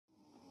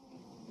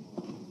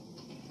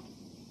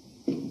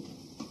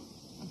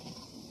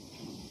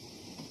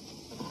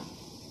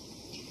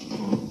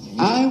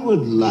I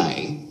would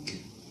like,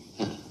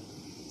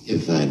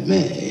 if I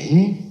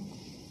may,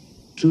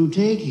 to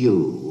take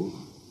you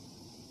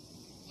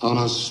on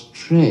a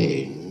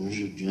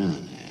strange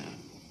journey.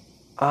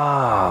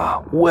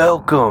 Ah,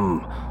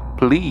 welcome.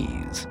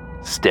 Please,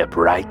 step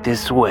right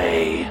this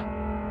way.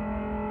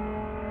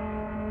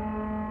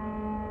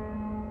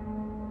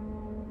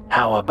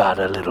 How about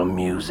a little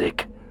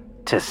music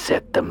to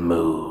set the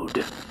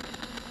mood?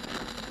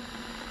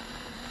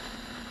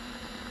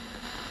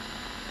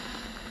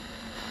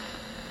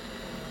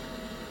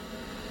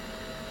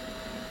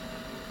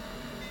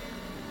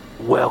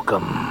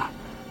 Welcome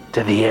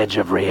to the edge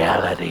of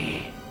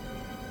reality,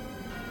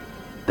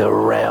 the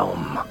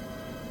realm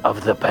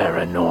of the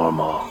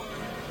paranormal,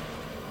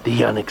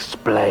 the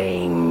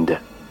unexplained,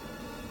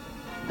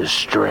 the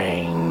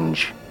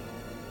strange,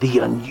 the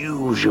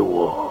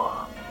unusual,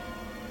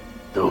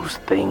 those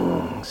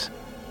things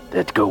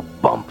that go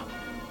bump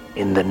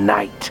in the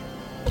night.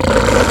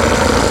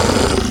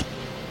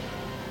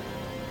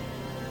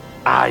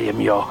 I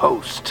am your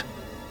host,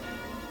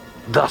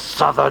 the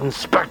Southern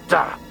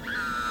Spectre.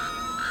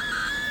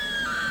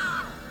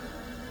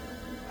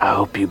 I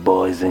hope you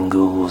boys and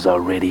ghouls are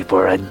ready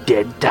for a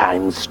dead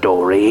time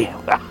story.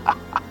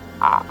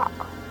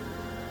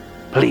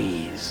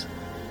 Please,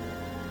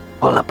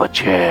 pull up a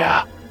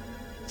chair,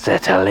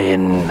 settle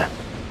in,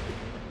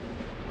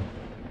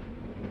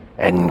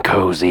 and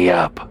cozy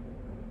up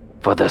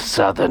for the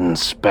Southern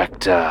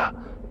Spectre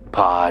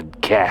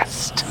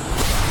podcast.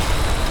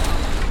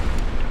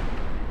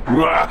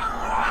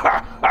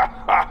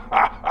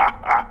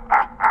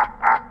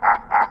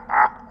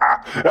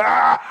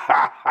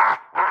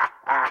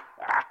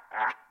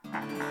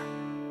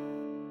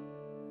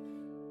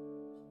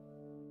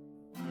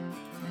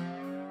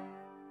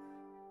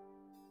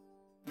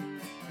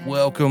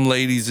 Welcome,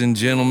 ladies and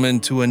gentlemen,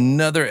 to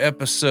another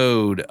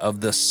episode of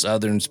the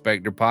Southern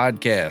Spectre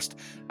podcast.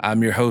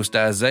 I'm your host,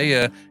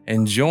 Isaiah,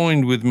 and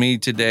joined with me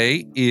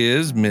today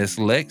is Miss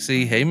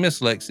Lexi. Hey, Miss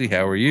Lexi,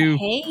 how are you?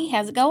 Hey,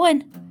 how's it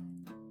going?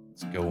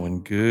 It's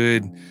going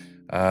good.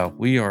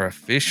 We are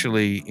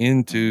officially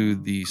into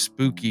the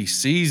spooky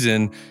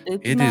season.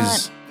 Spooky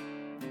month.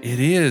 It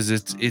is.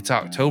 It's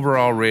October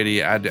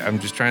already. I'm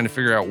just trying to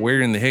figure out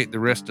where in the heck the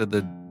rest of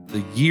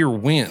the year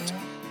went,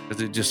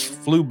 because it just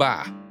flew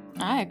by.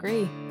 I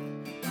agree.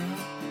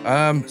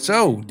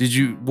 So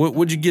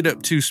what'd you get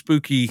up to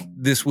spooky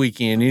this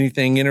weekend?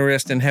 Anything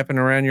interesting happen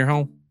around your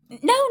home?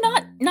 No,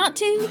 not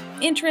too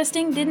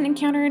interesting. Didn't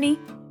encounter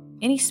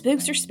any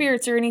spooks or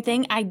spirits or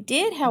anything. I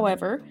did,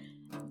 however,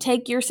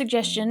 take your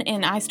suggestion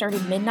and I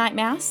started Midnight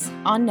Mass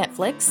on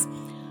Netflix.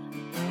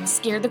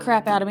 Scared the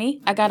crap out of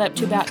me. I got up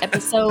to about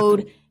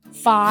episode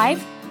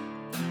 5.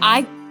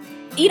 I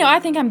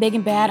think I'm big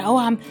and bad. Oh,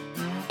 I'm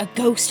a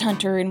ghost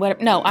hunter and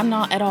whatever. No, I'm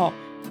not at all.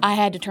 I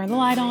had to turn the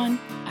light on.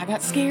 I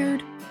got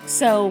scared.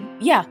 So,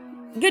 yeah,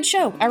 good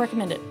show. I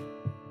recommend it.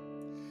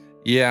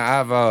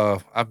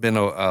 Yeah, I've been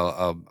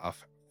a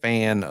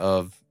fan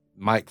of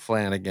Mike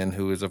Flanagan,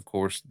 who is, of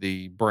course,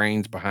 the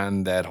brains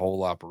behind that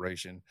whole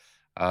operation.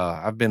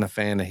 I've been a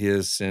fan of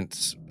his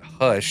since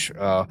Hush,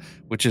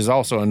 which is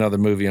also another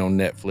movie on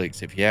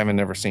Netflix. If you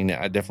haven't ever seen it,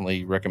 I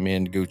definitely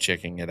recommend go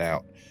checking it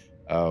out.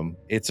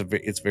 It's a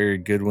very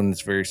good one.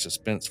 It's very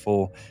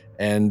suspenseful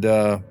and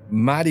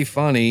mighty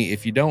funny.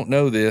 If you don't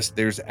know this,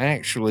 there's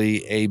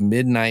actually a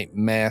Midnight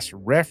Mass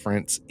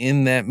reference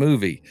in that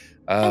movie.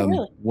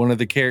 Really? One of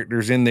the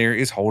characters in there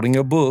is holding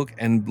a book,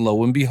 and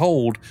lo and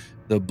behold,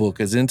 the book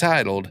is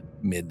entitled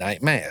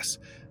Midnight Mass.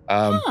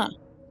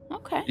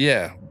 Okay.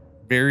 Yeah,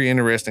 very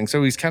interesting.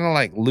 So he's kind of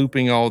like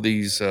looping all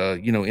these,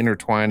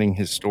 intertwining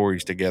his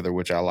stories together,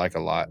 which I like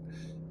a lot.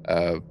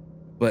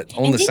 But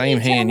on the same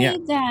hand, yeah.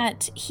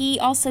 That he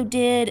also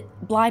did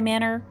Bly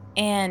Manor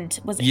and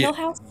was it Hill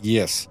House?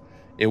 Yes,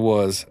 it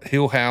was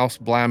Hill House,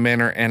 Bly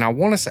Manor, and I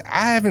want to say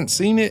I haven't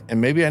seen it,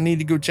 and maybe I need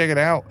to go check it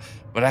out.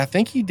 But I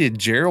think he did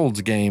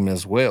Gerald's Game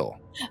as well.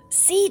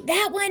 See,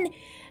 that one,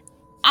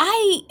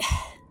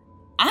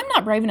 I'm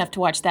not brave enough to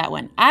watch that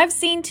one. I've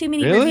seen too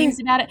many reviews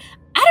about it.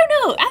 I don't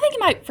know. I think it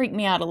might freak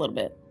me out a little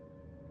bit.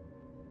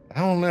 I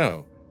don't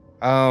know.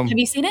 Have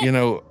you seen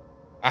it?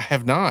 I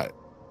have not.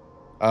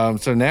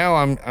 So now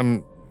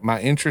I'm my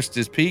interest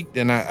is piqued,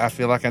 and I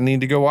feel like I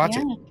need to go watch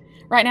it.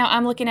 Right now,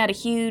 I'm looking at a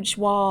huge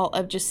wall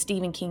of just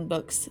Stephen King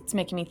books. It's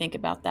making me think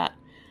about that.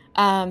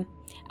 I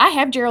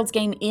have Gerald's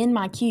Game in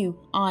my queue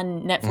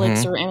on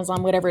Netflix or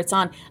Amazon, whatever it's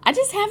on. I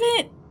just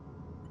haven't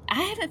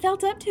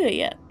felt up to it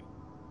yet.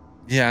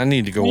 Yeah, I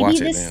need to go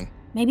watch it then.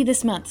 Maybe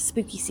this month,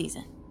 spooky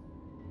season.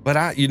 But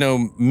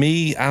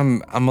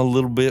I'm a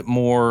little bit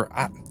more.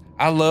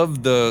 I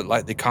love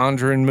the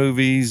Conjuring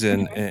movies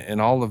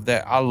and all of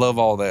that. I love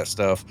all that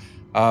stuff.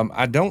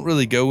 I don't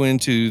really go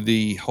into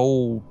the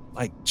whole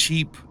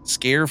cheap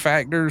scare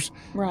factors.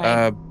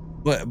 Right.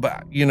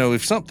 But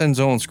if something's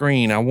on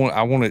screen, I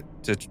want it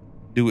to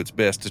do its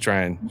best to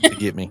try and to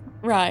get me.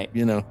 Right.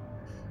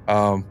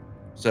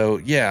 So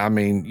yeah,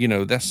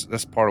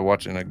 that's part of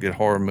watching a good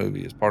horror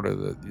movie. Is part of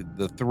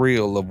the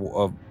thrill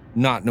of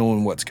not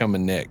knowing what's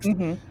coming next.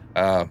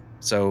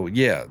 So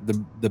yeah,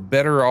 the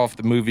better off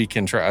the movie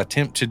can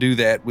attempt to do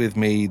that with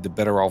me, the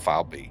better off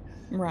I'll be.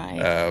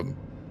 Right.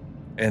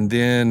 And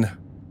then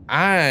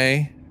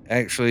I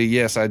actually,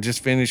 yes,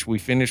 we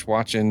finished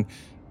watching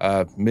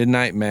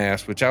Midnight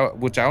Mass, which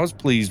I was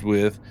pleased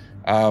with.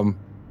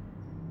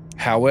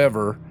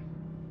 However,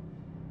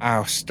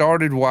 I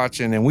started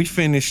watching, and we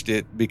finished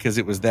it because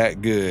it was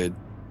that good,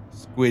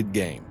 Squid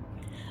Game.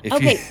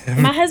 Okay,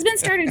 my husband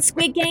started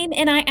Squid Game,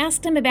 and I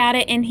asked him about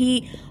it, and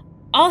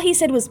all he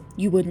said was,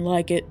 "You wouldn't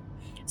like it."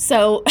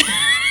 So,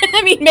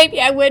 I mean, maybe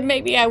I would,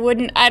 maybe I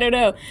wouldn't. I don't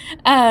know.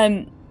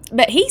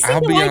 But he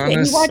seemed to like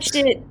it. He watched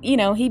it,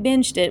 he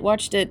binged it,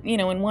 watched it,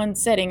 in one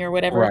setting or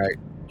whatever. Right.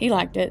 He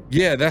liked it.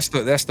 Yeah, that's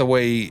the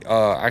way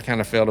I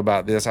kind of felt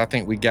about this. I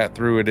think we got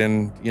through it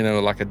in,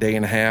 like a day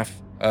and a half.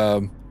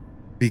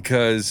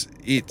 Because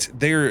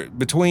they're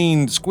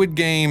between Squid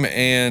Game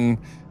and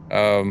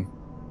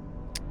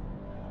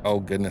oh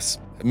goodness,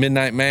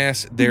 Midnight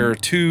Mass. They're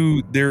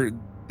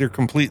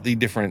completely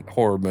different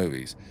horror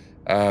movies.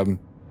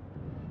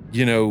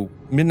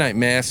 Midnight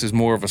Mass is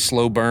more of a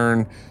slow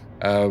burn,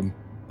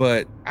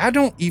 but I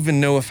don't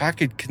even know if I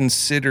could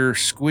consider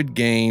Squid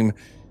Game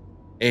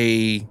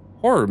a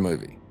horror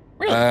movie.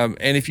 Really?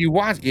 And if you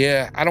watch,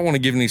 I don't want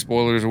to give any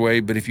spoilers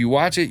away, but if you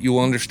watch it, you'll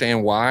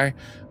understand why.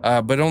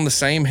 But on the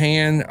same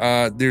hand,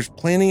 there's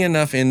plenty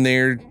enough in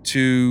there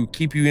to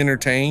keep you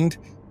entertained,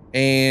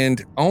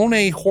 and on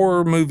a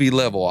horror movie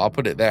level, I'll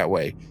put it that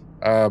way.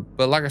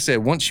 But like I said,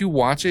 once you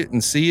watch it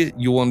and see it,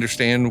 you'll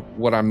understand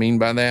what I mean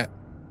by that.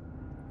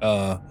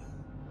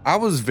 I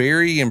was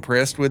very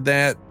impressed with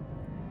that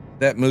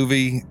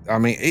movie. I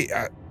mean,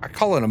 I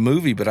call it a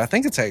movie, but I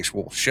think it's an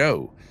actual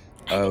show.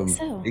 I think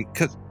so.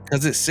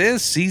 Because it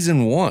says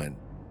season 1,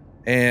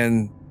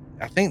 and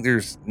I think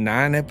there's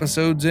 9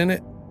 episodes in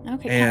it.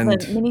 Okay, kind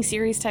of a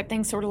mini-series type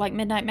thing, sort of like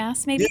Midnight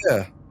Mass, maybe?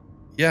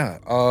 Yeah.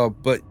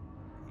 But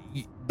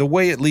the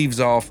way it leaves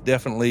off,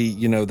 definitely,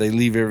 they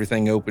leave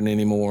everything open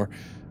anymore.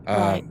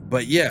 Right.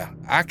 But yeah,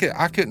 I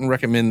couldn't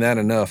recommend that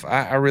enough.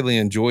 I really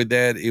enjoyed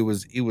that. It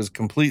was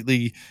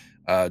completely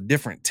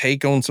different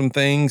take on some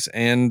things,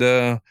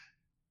 and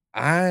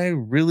I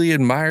really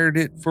admired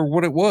it for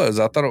what it was.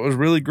 I thought it was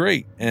really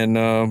great.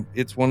 And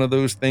it's one of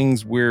those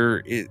things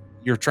where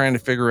you're trying to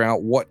figure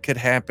out what could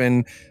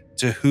happen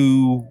to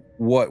who,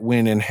 what,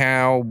 when, and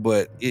how,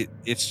 but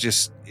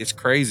it's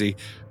crazy.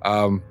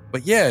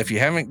 But yeah, if you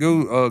haven't,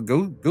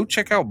 go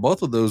check out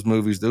both of those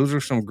movies. Those are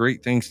some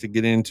great things to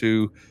get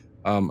into,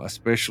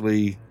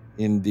 especially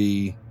in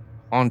the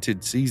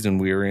haunted season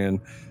we're in.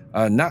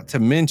 Not to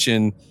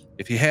mention,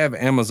 if you have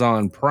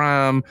Amazon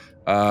Prime,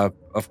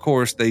 of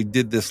course they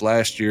did this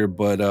last year,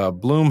 but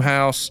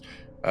Blumhouse,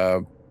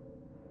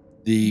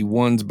 the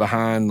ones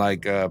behind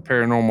like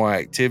Paranormal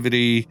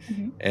Activity,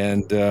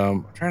 and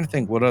I'm trying to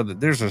think what other.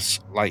 There's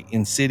like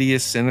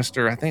Insidious,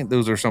 Sinister. I think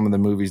those are some of the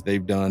movies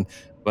they've done.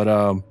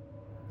 But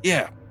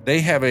yeah,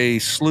 they have a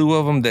slew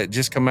of them that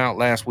just come out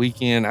last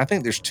weekend. I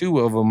think there's 2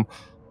 of them,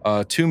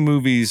 2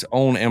 movies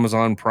on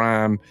Amazon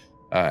Prime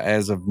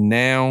as of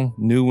now,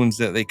 new ones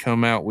that they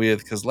come out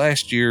with. Because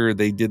last year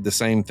they did the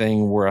same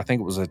thing where I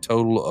think it was a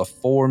total of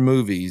 4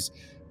 movies.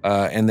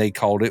 And they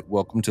called it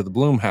Welcome to the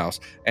Blumhouse.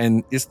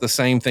 And it's the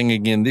same thing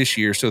again this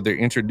year. So they're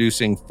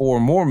introducing 4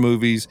 more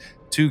movies.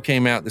 2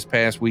 came out this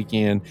past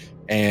weekend,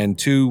 and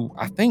 2,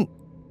 I think,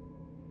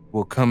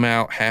 will come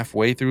out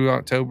halfway through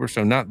October.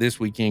 So not this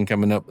weekend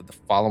coming up, but the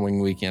following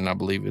weekend, I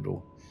believe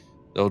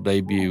they'll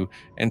debut.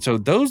 And so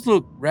those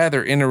look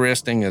rather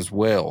interesting as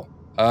well.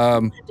 I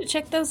have to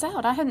check those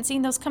out. I haven't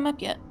seen those come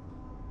up yet.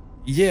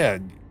 Yeah,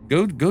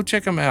 go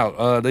check them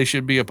out. They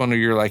should be up under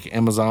your like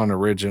Amazon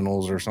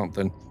Originals or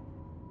something.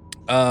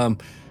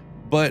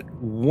 But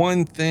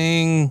one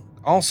thing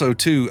also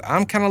too,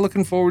 I'm kind of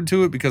looking forward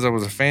to it because I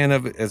was a fan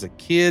of it as a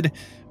kid.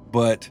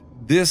 But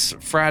this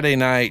Friday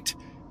night,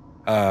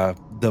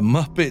 the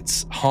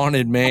Muppets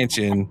Haunted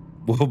Mansion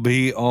will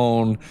be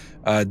on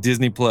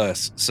Disney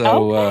Plus.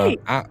 So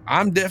Okay.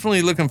 I'm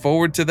definitely looking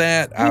forward to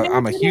that.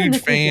 I'm a huge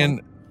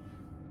fan.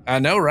 I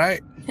know,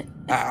 right?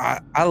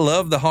 I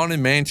love the Haunted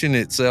Mansion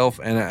itself,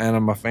 and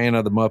I'm a fan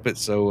of the Muppets.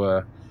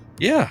 So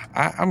yeah,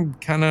 I'm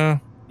kind of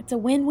It's a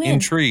win-win.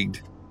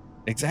 intrigued.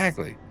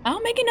 Exactly.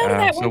 I'll make a note of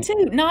that one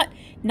too.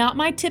 Not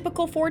my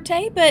typical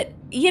forte, but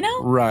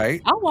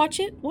Right. I'll watch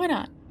it. Why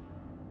not?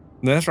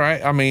 That's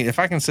right. I mean, if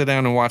I can sit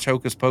down and watch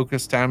Hocus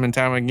Pocus time and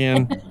time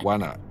again, why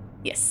not?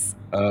 Yes.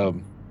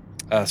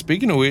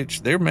 Speaking of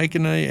which, they're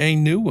making a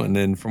new one,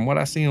 and from what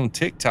I see on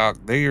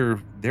TikTok,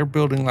 they're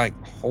building like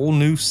whole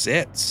new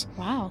sets.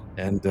 Wow.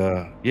 And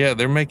yeah,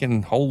 they're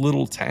making whole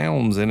little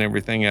towns and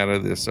everything out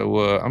of this.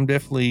 So I'm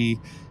definitely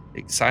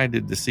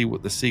excited to see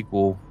what the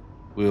sequel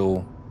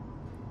will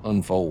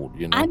unfold.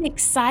 I'm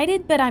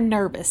excited, but I'm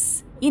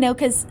nervous.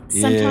 Because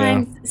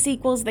sometimes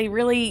sequels, they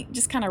really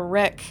just kind of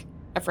wreck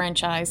a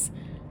franchise.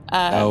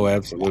 Oh,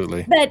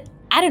 absolutely. But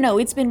I don't know.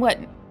 It's been what,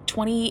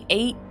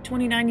 28,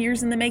 29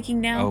 years in the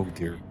making now. Oh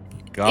dear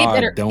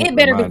God! It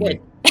better be good.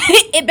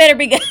 It better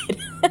be good.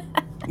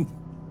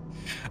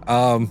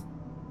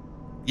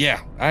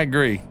 Yeah, I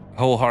agree.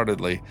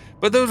 wholeheartedly.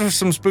 But those are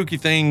some spooky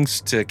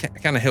things to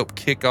kind of help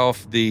kick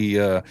off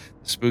the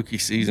spooky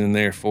season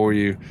there for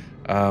you.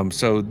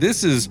 So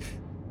this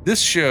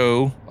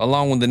show,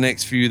 along with the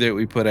next few that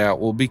we put out,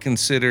 will be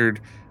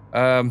considered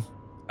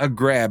a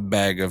grab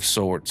bag of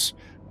sorts.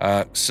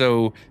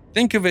 So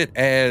think of it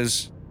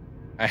as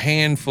a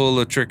handful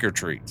of trick or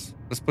treats.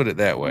 Let's put it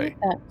that way.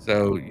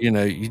 So,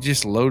 you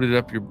just loaded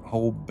up your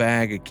whole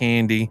bag of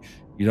candy.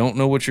 You don't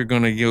know what you're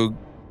going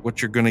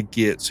to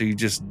get. So you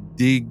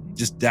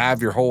just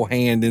dive your whole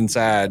hand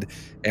inside,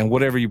 and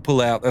whatever you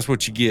pull out, that's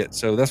what you get.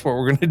 So that's what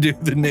we're going to do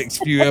the next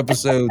few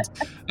episodes.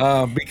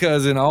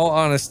 Because in all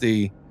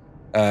honesty,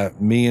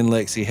 me and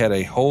Lexi had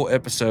a whole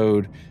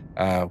episode.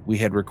 We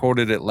had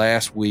recorded it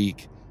last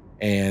week,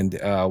 and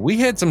we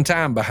had some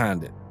time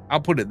behind it.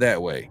 I'll put it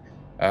that way.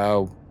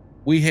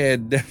 We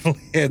had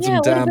definitely had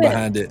some time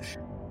behind it.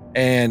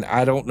 And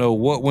I don't know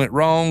what went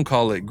wrong.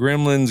 Call it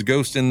gremlins,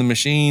 ghost in the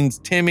machines,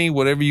 Timmy,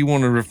 whatever you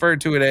want to refer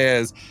to it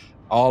as.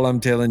 All I'm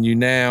telling you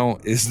now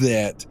is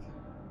that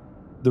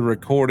the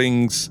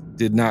recordings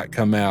did not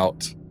come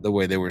out the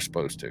way they were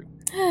supposed to.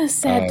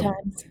 Sad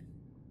times.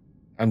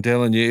 I'm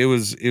telling you, it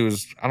was,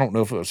 I don't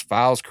know if it was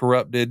files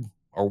corrupted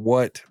or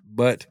what,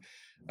 but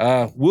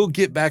we'll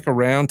get back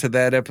around to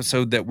that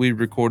episode that we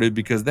recorded,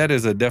 because that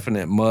is a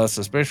definite must,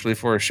 especially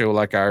for a show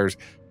like ours.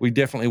 We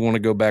definitely want to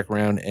go back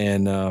around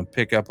and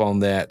pick up on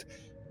that.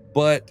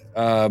 But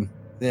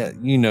yeah,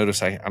 you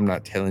notice I'm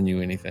not telling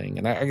you anything,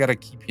 and I got to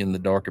keep you in the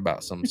dark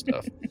about some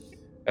stuff.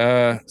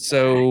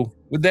 So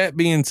with that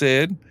being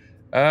said,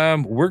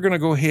 we're going to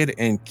go ahead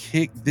and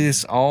kick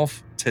this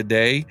off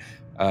today.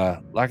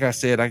 Like I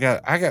said, I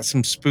got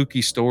some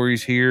spooky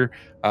stories here.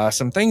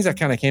 Some things I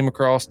kind of came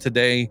across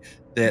today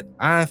that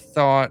I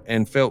thought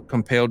and felt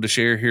compelled to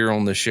share here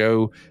on the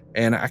show.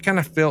 And I kind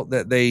of felt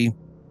that they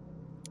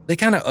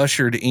kind of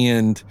ushered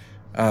in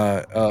some,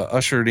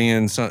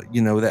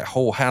 that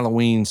whole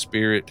Halloween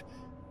spirit.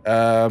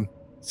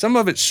 Some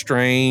of it's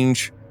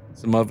strange,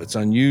 some of it's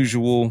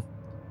unusual.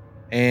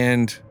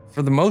 And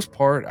for the most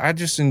part, I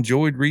just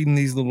enjoyed reading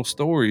these little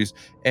stories.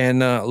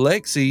 And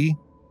Lexi,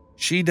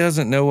 she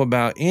doesn't know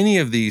about any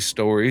of these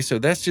stories, so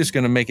that's just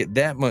going to make it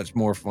that much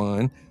more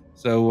fun.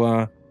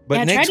 So,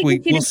 but next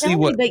week we'll see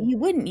what. But you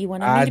wouldn't. You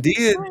wanted I me to did.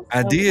 be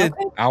I surprised, did.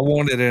 okay. I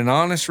wanted an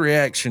honest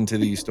reaction to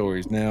these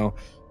stories. Now,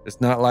 it's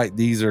not like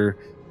these are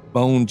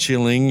bone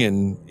chilling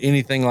and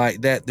anything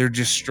like that. They're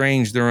just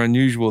strange. They're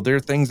unusual. They're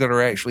things that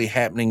are actually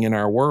happening in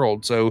our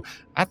world. So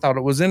I thought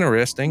it was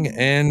interesting,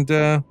 and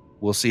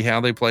we'll see how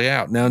they play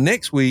out. Now,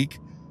 next week,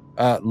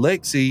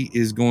 Lexi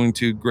is going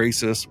to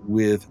grace us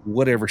with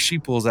whatever she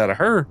pulls out of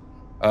her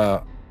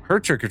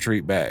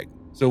trick-or-treat bag.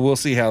 So we'll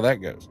see how that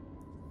goes.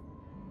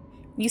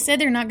 You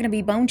said they're not going to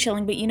be bone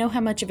chilling, but you know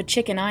how much of a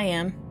chicken I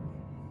am.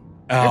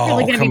 They're Oh,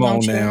 probably gonna be come bone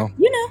on chilling. now.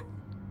 You know.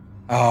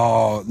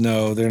 Oh,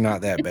 no, they're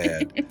not that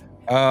bad.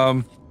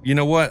 You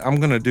know what I'm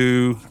going to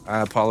do?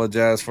 I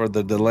apologize for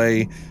the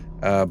delay,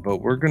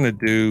 but we're going to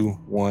do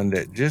one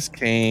that just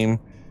came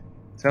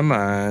to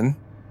mind.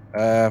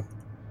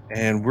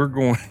 And we're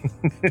going,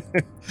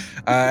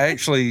 I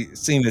actually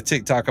seen a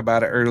TikTok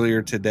about it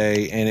earlier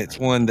today, and it's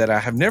one that I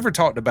have never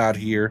talked about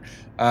here,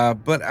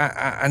 but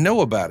I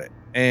know about it.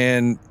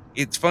 And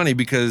it's funny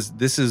because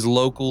this is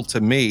local to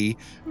me.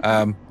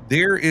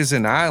 There is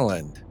an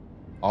island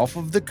off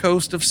of the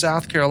coast of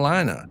South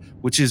Carolina,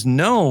 which is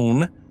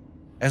known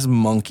as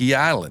Monkey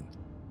Island.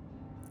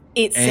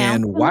 It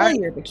sounds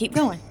familiar, but keep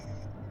going.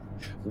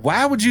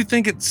 Why would you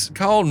think it's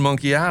called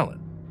Monkey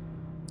Island?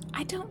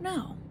 I don't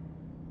know.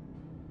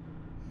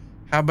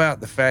 How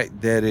about the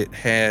fact that it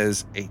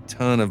has a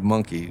ton of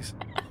monkeys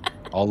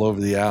all over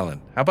the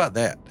island? How about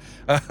that?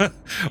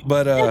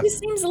 But That just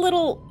seems a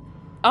little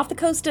off the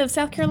coast of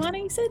South Carolina,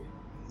 you said?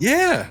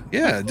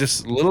 Yeah,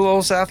 just little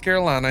old South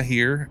Carolina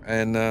here,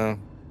 and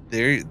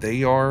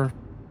they are.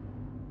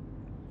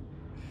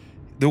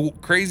 The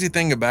crazy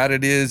thing about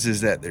it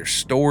is that there's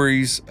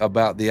stories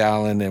about the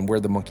island and where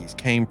the monkeys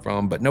came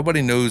from, but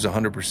nobody knows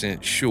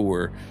 100%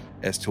 sure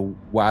as to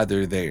why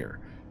they're there.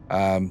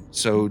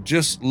 So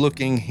just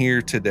looking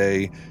here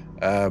today,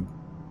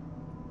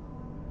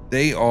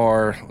 they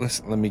are,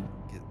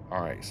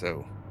 all right.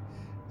 So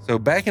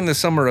back in the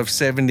summer of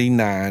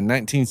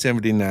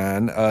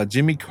 1979,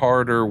 Jimmy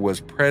Carter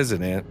was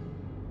president,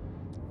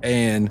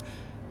 and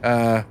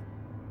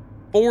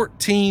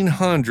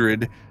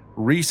 1,400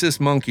 rhesus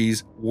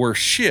monkeys were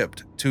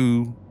shipped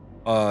to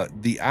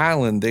the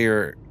island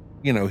there,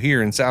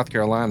 here in South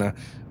Carolina,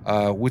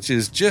 which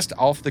is just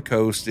off the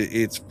coast.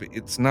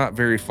 It's not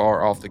very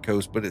far off the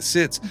coast, but it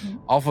sits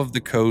off of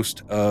the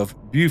coast of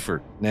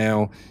Beaufort.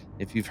 Now,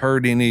 if you've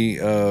heard any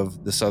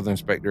of the Southern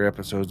Spectre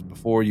episodes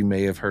before, you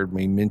may have heard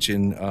me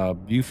mention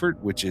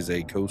Beaufort, which is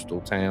a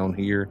coastal town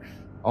here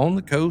on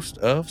the coast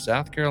of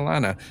South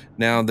Carolina.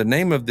 Now, the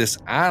name of this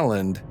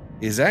island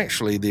is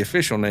actually, the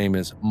official name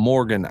is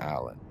Morgan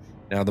Island.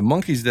 Now, the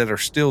monkeys that are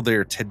still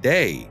there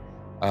today,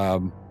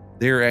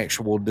 they're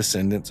actual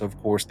descendants, of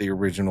course, the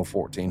original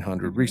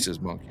 1,400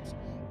 rhesus monkeys.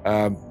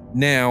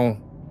 Now,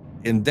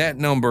 and that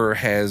number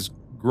has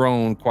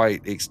grown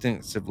quite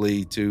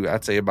extensively to,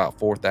 I'd say, about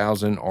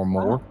 4,000 or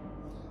more. Wow.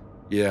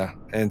 Yeah.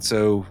 And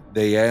so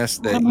they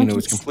asked A lot that, of it's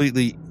monkeys.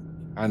 completely,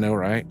 I know,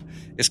 right?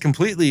 It's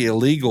completely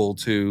illegal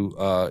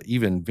to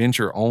even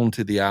venture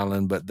onto the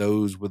island, but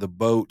those with a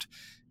boat,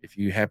 if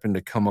you happen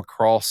to come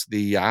across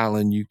the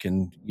island, you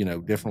can,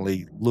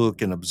 definitely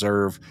look and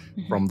observe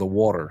Mhm. from the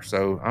water.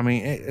 So, I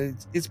mean,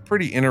 it's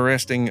pretty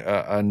interesting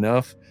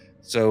enough.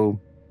 So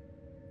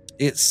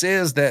it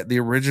says that the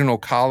original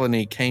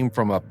colony came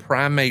from a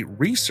primate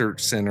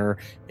research center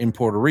in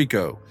Puerto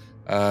Rico.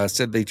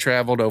 Said they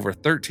traveled over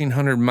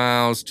 1,300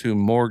 miles to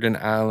Morgan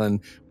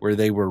Island, where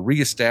they were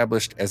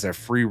reestablished as a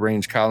free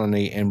range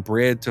colony and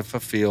bred to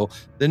fulfill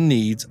the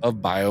needs of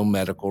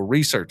biomedical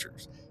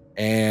researchers.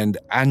 And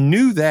I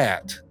knew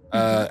that.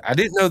 I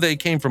didn't know they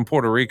came from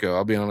Puerto Rico.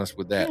 I'll be honest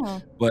with that. Yeah.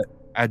 But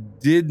I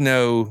did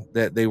know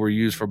that they were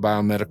used for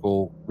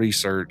biomedical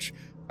research.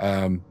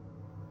 And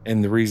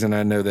the reason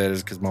I know that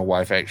is because my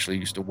wife actually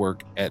used to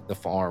work at the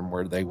farm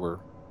where they were.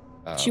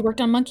 She worked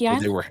on Monkey Where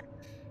Island? they were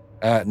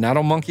not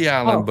on Monkey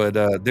Island, Oh.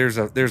 but there's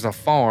a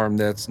farm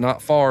that's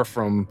not far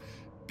from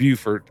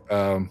Beaufort.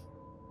 I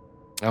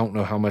don't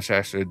know how much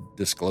I should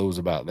disclose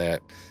about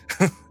that.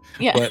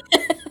 Yeah. But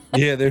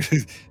yeah,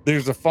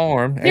 there's a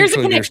farm. There's a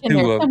Actually, there's connection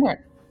there two.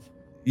 somewhere.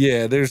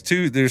 Yeah, there's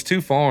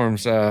two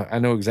farms. I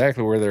know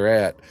exactly where they're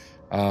at.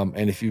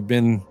 And if you've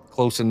been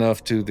close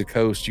enough to the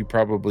coast, you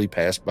probably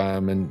passed by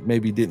them and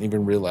maybe didn't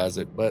even realize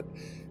it. But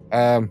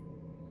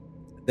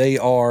they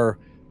are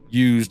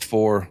used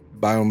for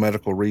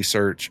biomedical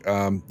research.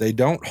 They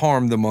don't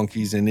harm the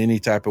monkeys in any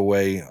type of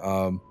way,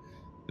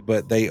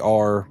 but they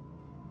are,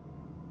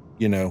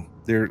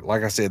 they're,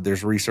 like I said,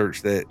 there's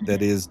research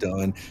that is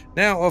done.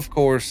 Now, of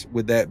course,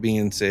 with that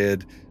being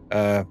said,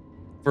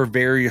 for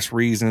various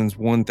reasons,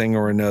 one thing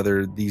or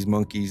another, these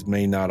monkeys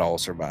may not all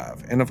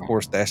survive. And of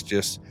course, that's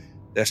just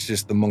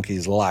the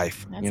monkey's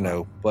life, That's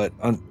right. but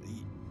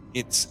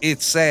it's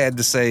sad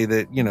to say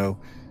that,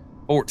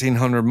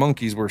 1,400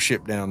 monkeys were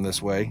shipped down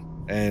this way.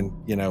 And,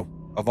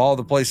 of all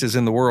the places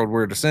in the world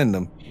where to send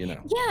them,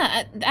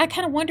 Yeah, I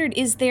kind of wondered,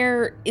 is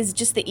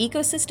just the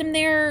ecosystem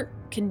there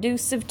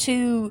conducive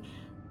to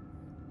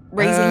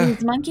raising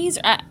these monkeys?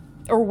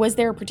 Or was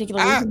there a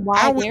particular reason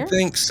why I would there?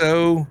 think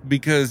so,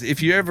 because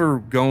if you ever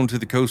go into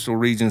the coastal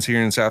regions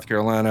here in South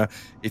Carolina,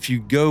 if you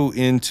go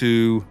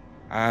into,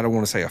 I don't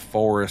want to say a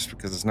forest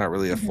because it's not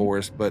really a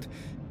forest, but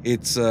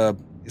it's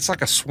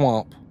like a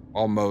swamp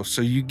almost.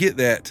 So you get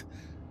that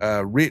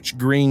rich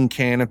green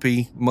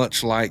canopy,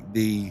 much like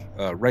the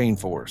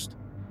rainforest.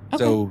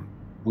 Okay. So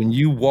when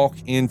you walk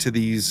into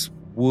these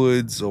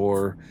woods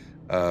or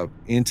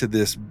into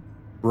this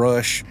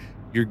brush,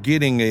 you're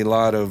getting a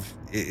lot of,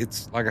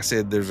 it's like I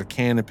said, there's a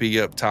canopy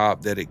up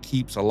top that it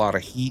keeps a lot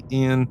of heat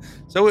in.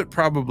 So it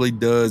probably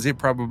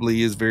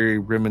is very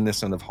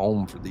reminiscent of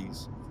home for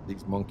these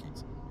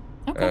monkeys.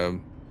 Okay.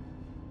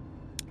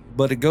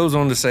 But it goes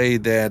on to say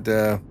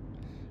that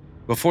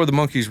before the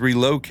monkeys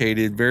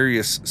relocated,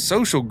 various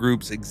social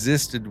groups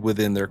existed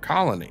within their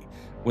colony.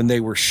 When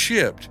they were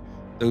shipped,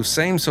 those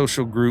same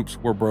social groups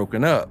were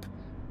broken up.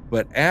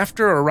 But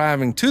after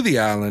arriving to the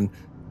island,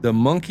 the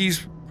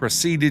monkeys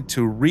proceeded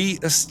to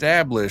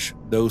re-establish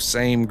those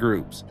same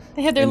groups.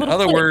 They had their In little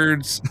other clique.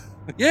 words,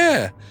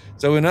 yeah.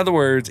 So in other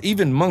words,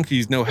 even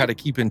monkeys know how to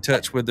keep in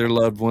touch with their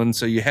loved ones.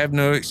 So you have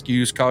no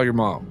excuse. Call your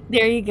mom.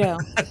 There you go.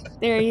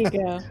 There you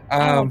go.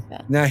 I like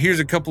that. Now here's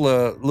a couple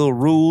of little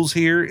rules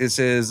here. It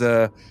says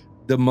the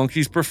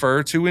monkeys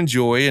prefer to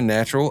enjoy a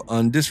natural,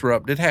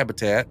 undisrupted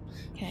habitat.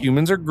 Okay.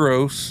 Humans are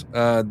gross.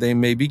 They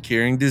may be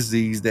carrying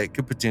disease that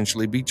could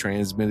potentially be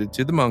transmitted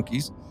to the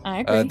monkeys. I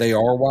agree. They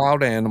are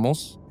wild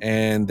animals,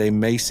 and they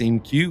may seem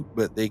cute,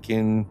 but they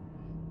will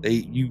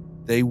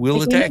They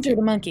can attack injure you.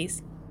 the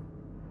monkeys.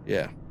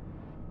 Yeah.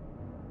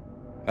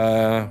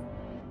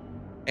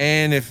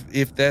 And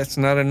if that's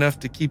not enough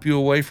to keep you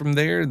away from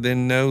there,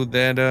 then know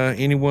that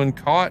anyone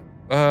caught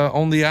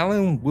on the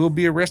island will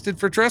be arrested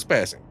for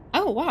trespassing.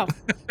 Oh, wow.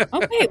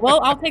 Okay,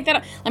 well, I'll take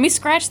that. Let me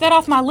scratch that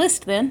off my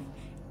list then.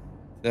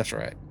 That's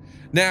right.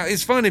 Now,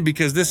 it's funny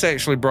because this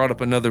actually brought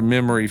up another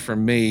memory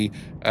from me.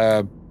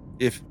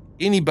 If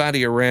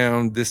anybody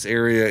around this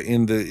area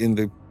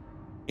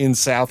in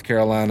South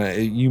Carolina,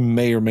 you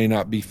may or may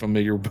not be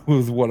familiar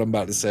with what I'm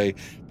about to say,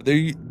 but there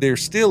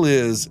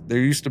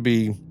used to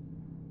be,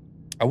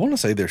 I want to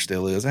say there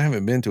still is. I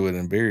haven't been to it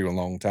in a very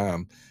long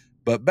time,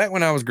 but back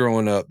when I was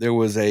growing up, there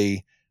was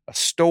a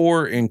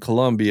store in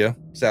Columbia,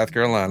 South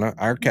Carolina,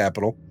 our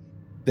capital,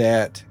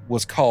 that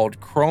was called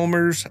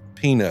Cromer's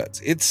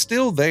Peanuts. It's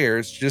still there.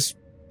 It's just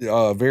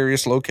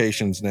various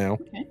locations now.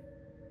 Okay.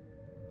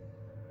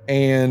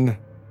 And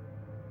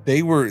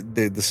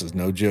this is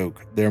no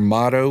joke. Their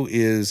motto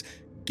is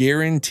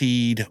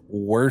guaranteed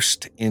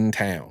worst in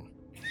town.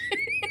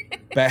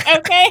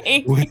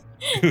 Okay. when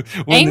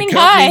Aiming the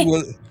high.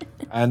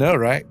 I know,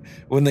 right?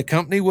 When the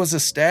company was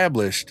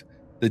established,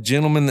 the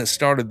gentleman that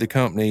started the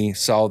company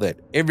saw that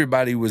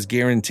everybody was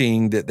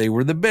guaranteeing that they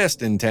were the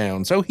best in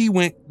town. So he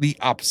went the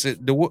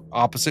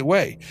opposite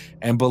way.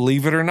 And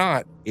believe it or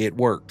not, it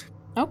worked.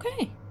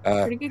 Okay.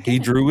 Pretty good He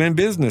gimmick. drew in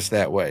business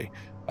that way.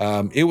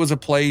 It was a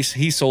place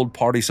he sold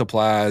party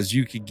supplies.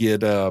 You could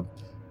get,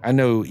 I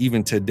know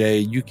even today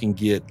you can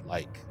get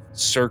like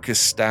circus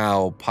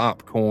style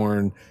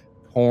popcorn,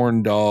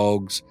 corn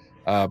dogs,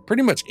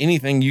 pretty much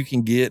anything you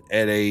can get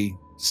at a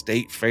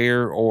state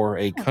fair or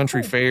a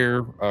country cool.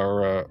 fair,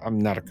 or I'm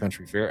not a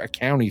country fair, a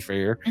county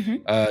fair.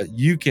 Mhm.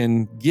 You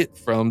can get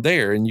from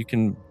there, and you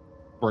can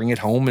bring it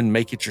home and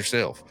make it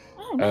yourself.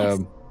 Oh, nice.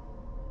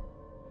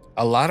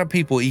 A lot of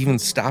people even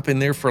stop in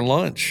there for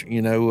lunch.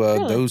 Really?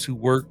 Those who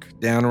work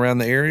down around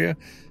the area,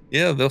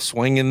 yeah, they'll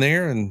swing in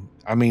there, and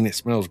I mean, it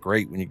smells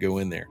great when you go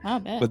in there. I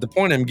bet. But the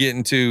point I'm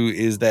getting to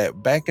is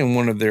that back in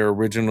one of their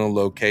original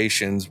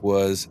locations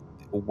was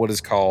what is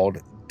called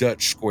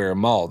Dutch Square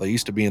Mall. They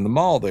used to be in the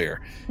mall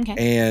there, Okay.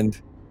 and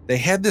they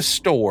had this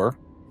store.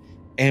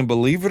 And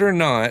believe it or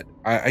not,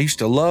 I used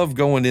to love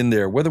going in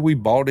there, whether we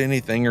bought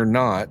anything or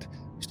not.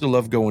 I used to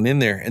love going in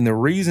there, and the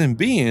reason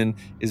being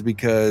is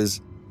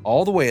because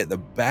all the way at the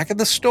back of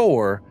the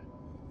store,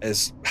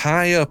 as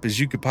high up as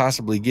you could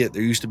possibly get,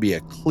 there used to be a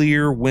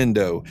clear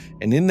window.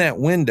 And in that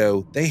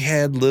window, they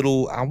had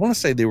little, I want to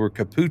say they were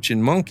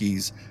capuchin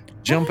monkeys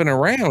jumping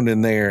around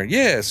in there.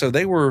 Yeah, so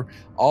they were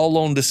all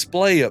on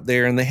display up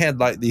there, and they had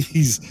like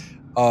these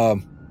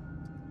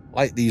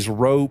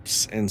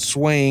ropes and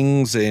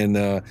swings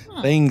and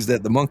things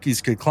that the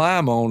monkeys could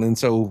climb on. And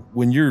so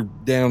when you're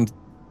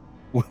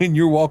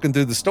walking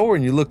through the store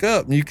and you look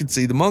up, and you could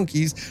see the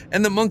monkeys,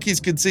 and the monkeys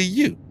could see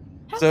you.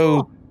 How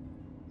So cool.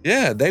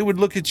 yeah, they would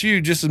look at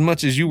you just as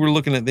much as you were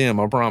looking at them.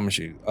 I promise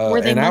you.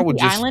 Were they and I would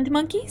Monkey just Island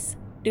monkeys?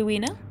 Do we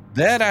know?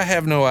 that I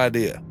have no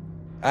idea.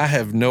 I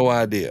have no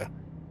idea.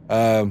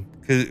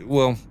 'Cause,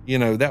 well,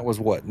 that was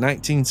what,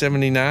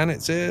 1979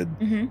 it said,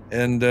 Mm-hmm.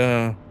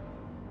 and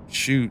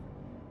shoot,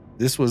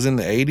 this was in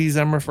the 80s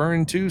I'm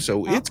referring to,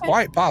 so it's Okay.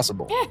 quite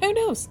possible. Yeah, who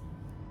knows?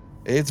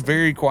 It's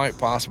very quite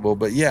possible.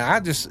 But yeah,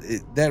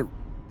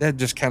 that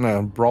just kind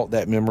of brought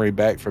that memory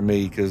back for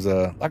me, because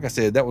like I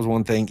said, that was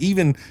one thing.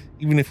 Even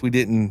if we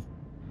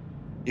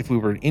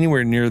were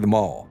anywhere near the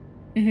mall,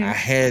 Mhm. I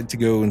had to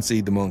go and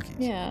see the monkeys.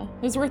 Yeah, it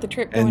was worth a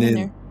trip And going in then-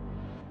 there.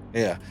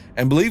 Yeah.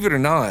 And believe it or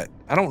not,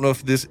 I don't know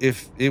if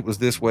it was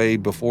this way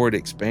before it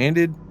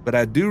expanded, but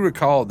I do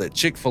recall that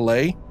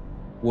Chick-fil-A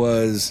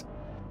was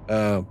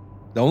the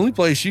only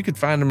place you could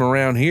find them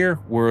around here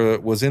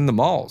was in the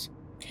malls.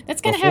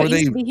 That's kind of how it before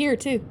used to they- be here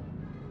too.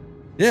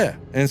 Yeah.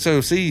 And so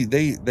see,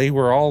 they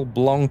were all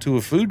belonged to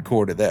a food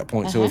court at that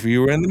point. So Uh-huh. if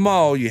you were in the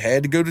mall, you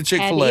had to go to Had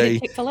Chick-fil-A. to eat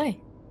at Chick-fil-A.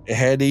 You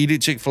had to eat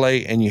at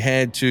Chick-fil-A, and you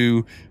had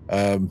to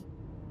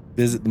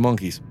visit the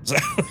monkeys. So,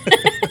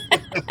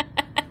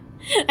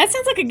 That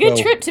sounds like a good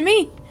So- trip to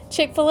me.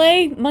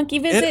 Chick-fil-A, monkey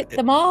visit,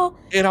 the mall.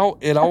 it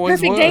always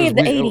Perfect was. day of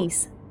the We-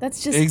 80s.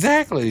 That's just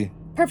Exactly.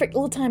 perfect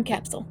little time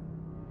capsule.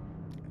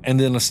 And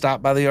then a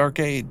stop by the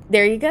arcade.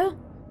 There you go.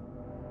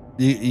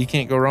 You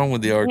can't go wrong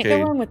with the Can't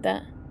arcade. go wrong with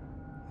that.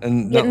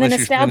 And Getting not the unless you're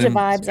nostalgia spending,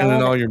 vibes, I spending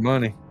love all it. your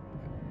money.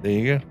 There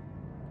you go.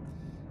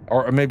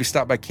 Or maybe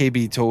stop by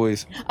KB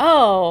Toys.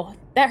 Oh,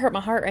 that hurt my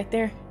heart right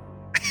there.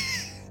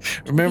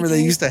 Remember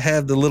they used to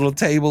have the little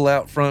table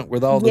out front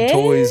with all the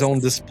toys on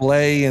Yes.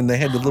 display, and they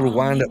had the little Oh,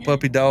 wind-up man.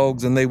 puppy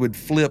dogs, and they would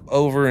flip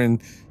over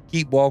and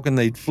keep walking.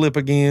 They'd flip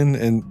again,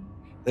 and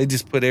they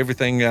just put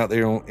everything out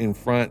there in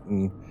front.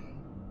 And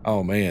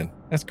oh man,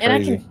 that's And I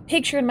crazy. can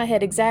picture in my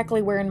head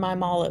exactly where in my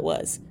mall it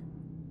was.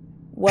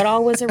 What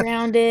all was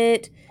around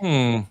it.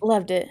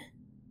 Loved it.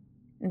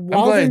 I'm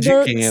Walden glad you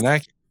books.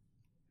 can.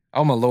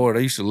 Oh my Lord,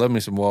 I used to love me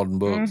some Walden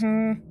books.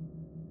 Mhm.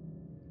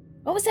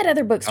 What was that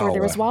other bookstore? Oh,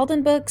 There was wow.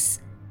 Walden Books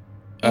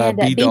Uh, and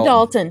B. B.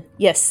 Dalton.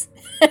 Yes.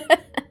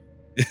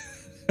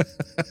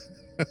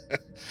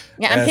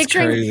 Yeah, That's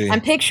crazy.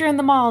 I'm picturing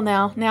the mall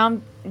now. Now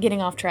I'm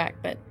getting off track,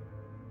 but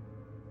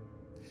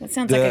that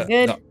sounds like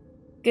a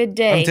good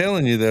day. I'm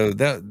telling you though,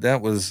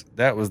 that was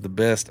the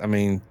best. I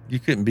mean, you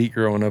couldn't beat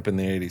growing up in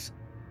the 80s.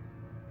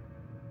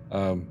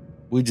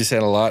 We just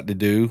had a lot to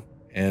do,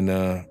 and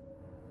and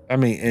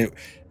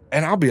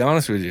I'll be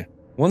honest with you,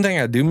 one thing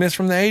I do miss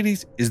from the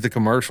 80s is the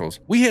commercials.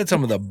 We had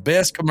some of the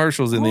best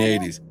commercials in the Oh, yeah.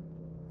 80s.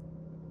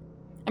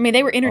 I mean,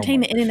 they were my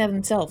entertainment in gosh. and of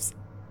themselves.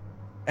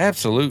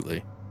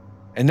 Absolutely.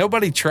 And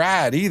nobody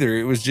tried either.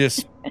 It was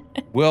just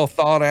well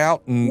thought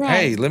out, and Right.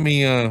 hey, let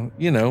me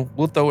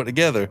we'll throw it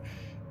together.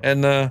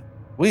 And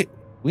we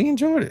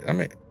enjoyed it. I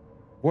mean,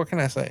 what can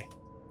I say?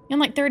 And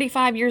like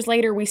 35 years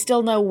later, we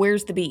still know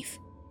where's the beef.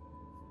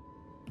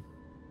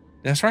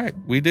 That's right.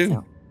 We do.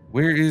 So-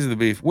 Where is the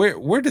beef?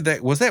 Where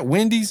did was that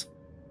Wendy's?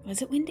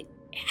 Was it Wendy's?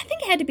 I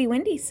think it had to be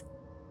Wendy's.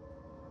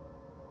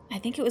 I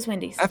think it was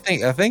Wendy's. I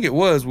think it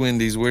was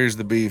Wendy's. Where's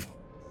the beef?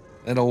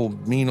 That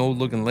old mean old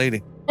looking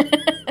lady.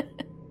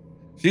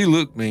 She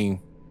looked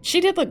mean. She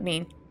did look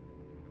mean.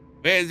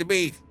 Where's the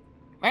beef?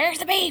 Where's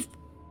the beef?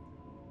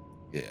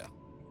 Yeah.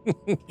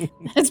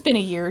 It's been a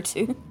year or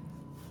two.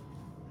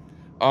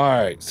 All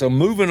right. So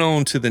moving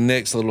on to the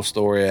next little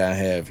story I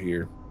have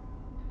here.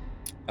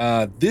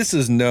 This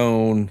is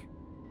known.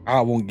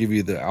 I won't give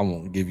you the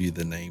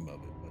name of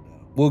it, but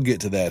we'll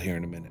get to that here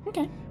in a minute.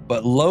 Okay.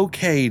 but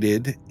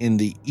located in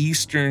the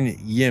eastern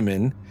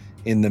Yemen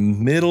in the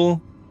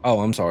middle. Oh,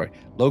 I'm sorry.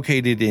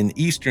 Located in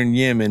eastern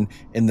Yemen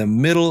in the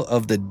middle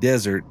of the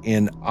desert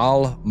in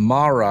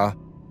Al-Mara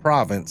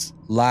province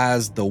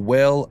lies the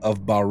Well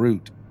of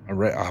Barut.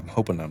 I'm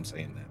hoping I'm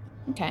saying that.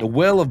 Okay. The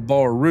Well of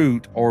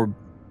Barut, or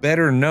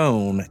better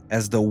known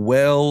as the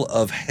Well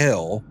of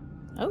Hell,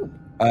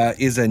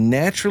 is a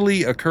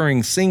naturally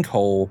occurring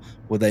sinkhole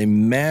with a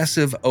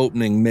massive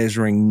opening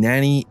measuring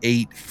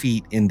 98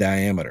 feet in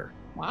diameter.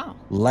 Wow.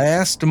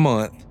 Last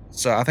month,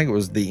 so I think it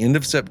was the end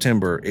of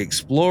September,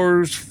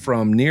 explorers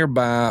from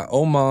nearby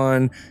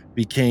Oman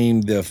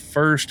became the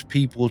first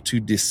people to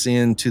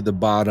descend to the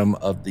bottom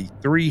of the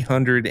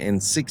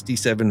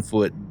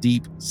 367-foot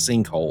deep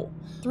sinkhole.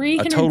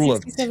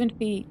 367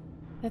 feet.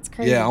 That's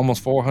crazy. Yeah,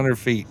 almost 400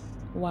 feet.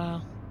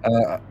 Wow.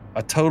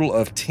 A total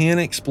of 10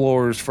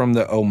 explorers from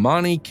the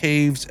Omani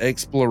Caves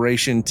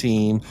Exploration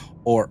Team,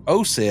 or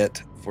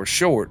OSET for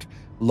short,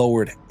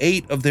 lowered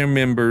 8 of their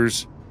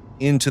members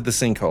into the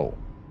sinkhole.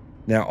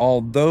 Now,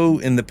 although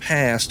in the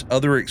past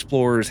other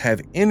explorers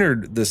have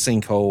entered the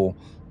sinkhole,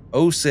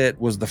 OSET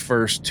was the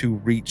first to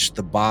reach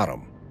the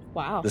bottom.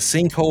 Wow. The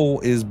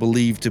sinkhole is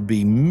believed to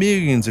be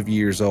millions of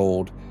years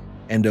old,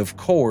 and of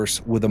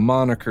course, with a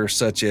moniker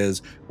such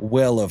as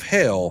Well of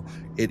Hell,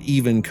 it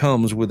even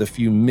comes with a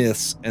few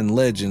myths and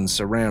legends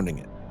surrounding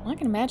it. I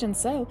can imagine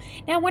so.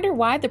 Now, I wonder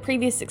why the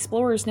previous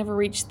explorers never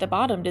reached the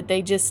bottom. Did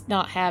they just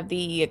not have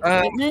the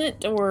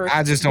equipment, or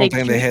I just don't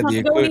think they had the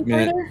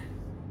equipment.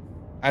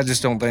 I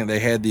just don't think they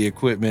had the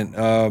equipment.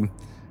 I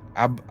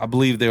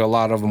believe a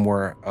lot of them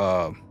were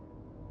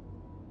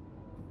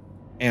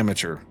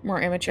amateur.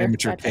 More amateur.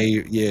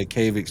 Gotcha.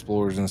 cave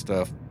explorers and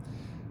stuff.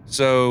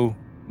 So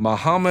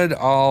Muhammad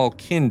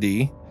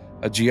Al-Kindi,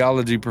 a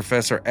geology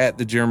professor at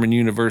the German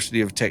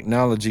University of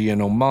Technology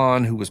in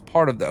Oman, who was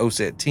part of the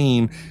OSET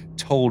team,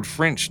 told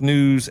French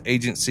news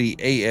agency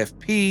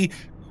AFP,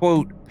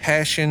 quote,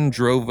 "Passion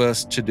drove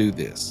us to do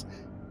this,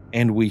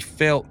 and we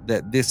felt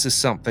that this is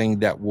something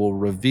that will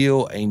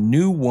reveal a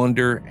new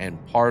wonder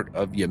and part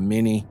of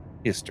Yemeni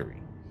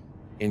history,"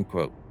 end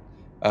quote.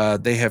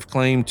 They have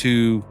claimed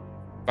to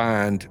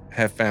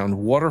have found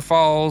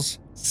waterfalls,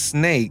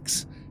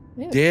 snakes,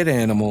 dead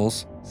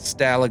animals,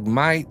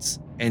 stalagmites,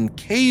 and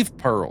cave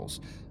pearls,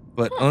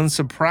 but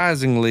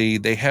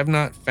unsurprisingly, they have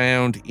not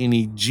found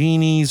any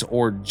genies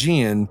or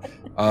jinn,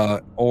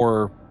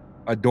 or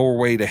a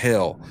doorway to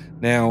hell.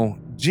 Now,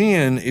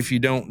 jinn, if you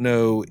don't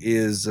know,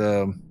 is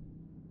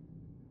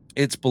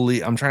it's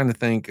believed. I'm trying to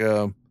think.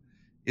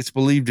 It's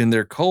believed in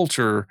their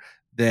culture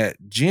that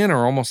jinn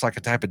are almost like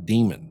a type of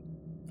demon.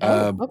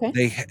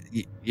 Okay.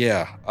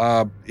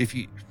 If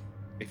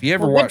you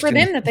ever watched, good for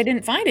them that they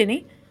didn't find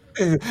any.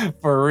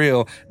 For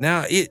real.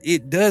 Now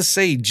it does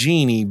say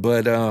genie,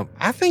 but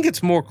I think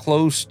it's more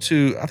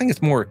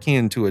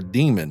akin to a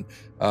demon,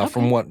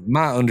 from what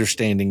my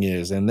understanding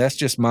is, and that's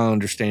just my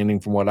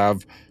understanding from what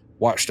I've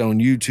watched on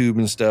YouTube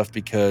and stuff,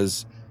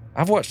 because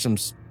I've watched some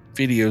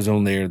videos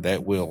on there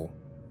that will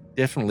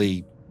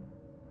definitely,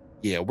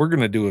 we're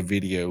gonna do a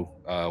video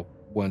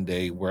one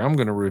day where I'm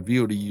gonna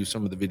reveal to you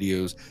some of the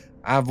videos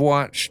I've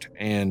watched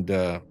and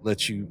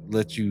let you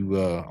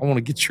I want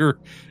to get your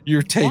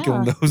take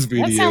on those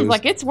videos. That sounds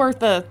like it's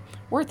worth a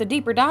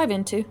deeper dive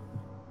into.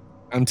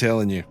 I'm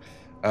telling you.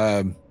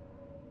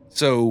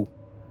 So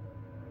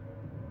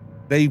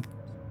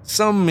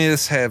some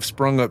myths have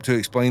sprung up to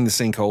explain the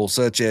sinkhole,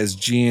 such as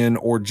jinn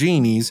or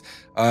genies.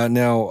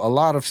 Now a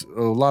lot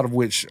of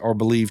which are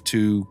believed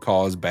to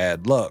cause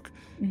bad luck.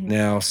 Mm-hmm.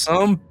 Now,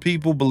 some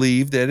people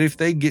believe that if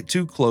they get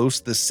too close,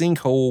 the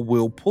sinkhole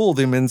will pull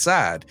them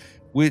inside,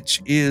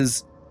 which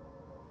is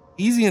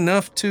easy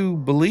enough to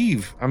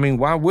believe. I mean,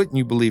 why wouldn't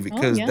you believe it?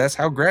 Because that's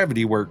how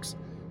gravity works.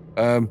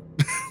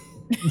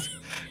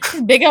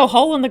 Big old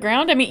hole in the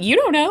ground. I mean, you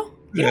don't know.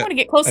 You don't want to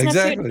get close enough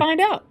to it to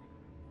find out.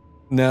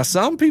 Now,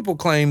 some people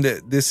claim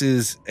that this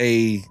is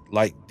the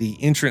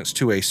entrance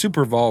to a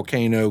super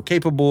volcano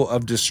capable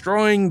of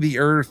destroying the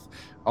Earth,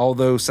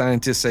 although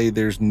scientists say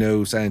there's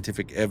no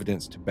scientific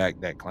evidence to back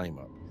that claim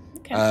up.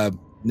 Okay.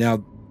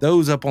 Now,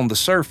 those up on the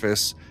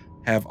surface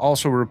have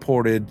also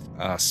reported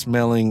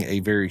smelling a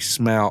very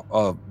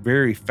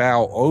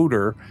foul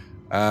odor.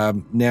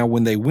 Now,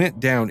 when they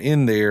went down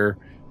in there,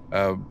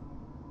 the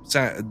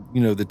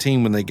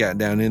team, when they got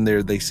down in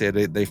there, they said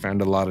they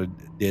found a lot of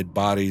dead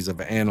bodies of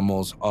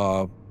animals,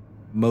 more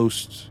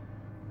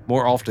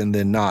often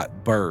than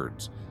not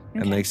birds. Okay.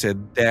 And they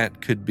said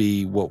that could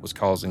be what was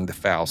causing the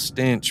foul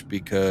stench,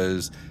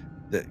 because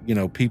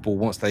people,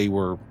 once they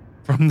were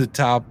from the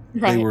top,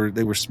 right,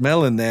 they were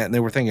smelling that and they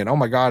were thinking, oh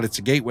my God, it's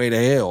a gateway to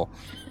hell.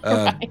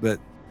 Right. But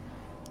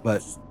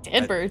it's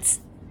dead birds.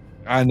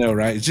 I know,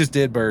 right? It's just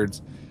dead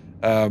birds.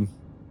 And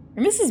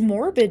this is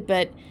morbid,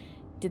 but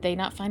did they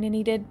not find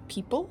any dead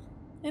people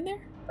in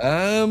there?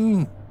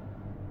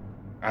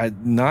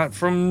 Not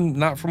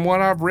from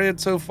what I've read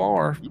so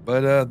far,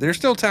 but there's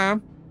still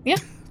time. Yeah.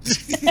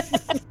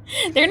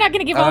 They're not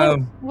going to give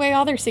away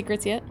all their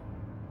secrets yet.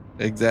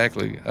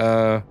 Exactly.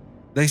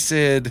 They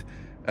said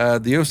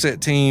The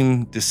OSET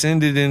team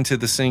descended into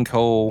the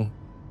sinkhole.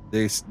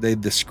 They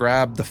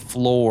described the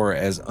floor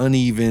as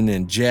uneven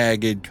and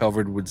jagged,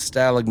 covered with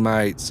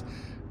stalagmites.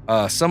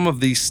 Some of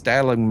these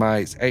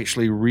stalagmites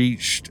actually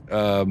reached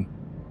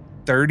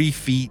 30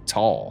 feet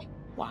tall.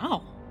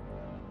 Wow.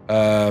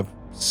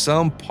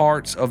 Some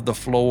parts of the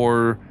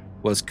floor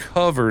was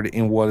covered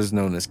in what is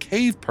known as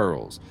cave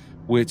pearls,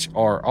 which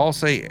are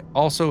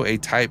also a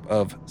type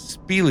of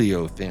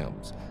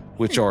speleothems,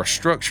 which are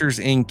structures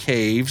in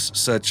caves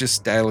such as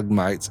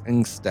stalagmites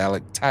and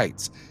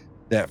stalactites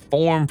that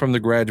form from the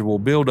gradual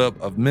buildup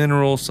of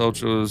minerals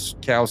such as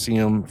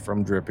calcium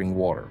from dripping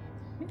water.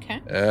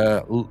 Okay.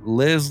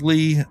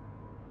 Leslie,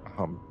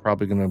 I'm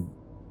probably going to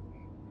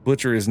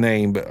butcher his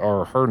name,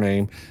 or her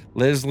name,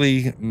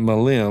 Leslie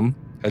Malim,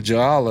 a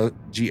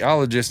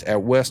geologist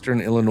at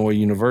Western Illinois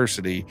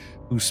University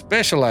who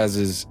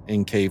specializes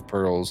in cave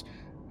pearls,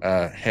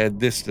 had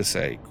this to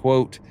say,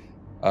 quote,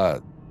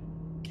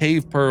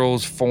 cave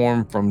pearls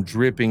form from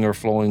dripping or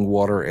flowing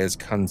water as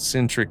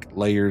concentric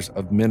layers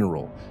of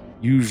mineral,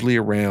 usually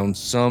around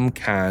some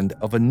kind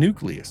of a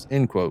nucleus,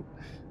 end quote.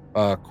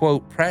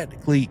 Quote,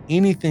 practically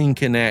anything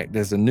can act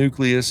as a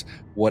nucleus,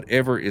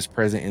 whatever is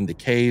present in the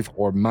cave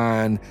or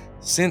mine.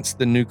 Since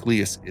the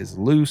nucleus is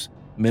loose,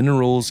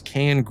 minerals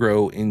can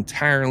grow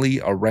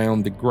entirely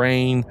around the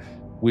grain,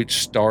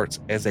 which starts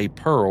as a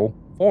pearl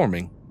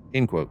forming,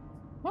 end quote.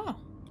 Wow.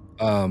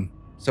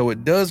 So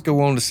it does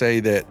go on to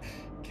say that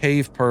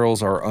cave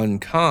pearls are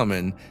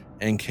uncommon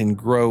and can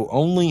grow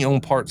only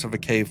on parts of a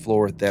cave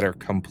floor that are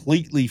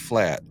completely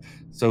flat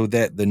so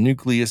that the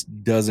nucleus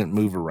doesn't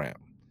move around.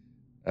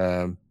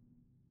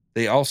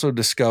 They also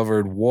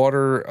discovered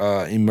water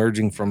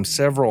emerging from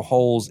several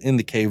holes in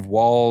the cave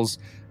walls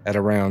at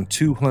around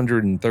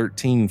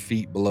 213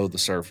 feet below the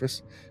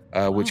surface,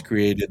 which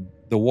created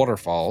the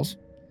waterfalls.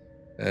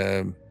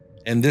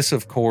 And this,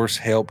 of course,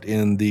 helped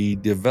in the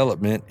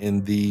development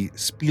in the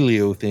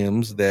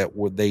speleothems that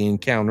they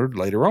encountered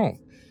later on.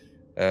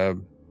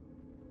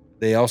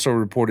 They also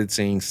reported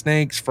seeing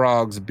snakes,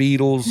 frogs,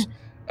 beetles,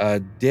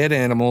 dead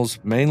animals,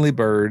 mainly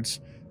birds,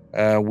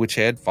 which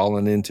had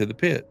fallen into the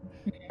pit.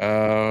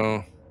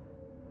 Yeah,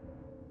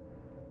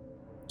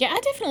 I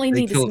definitely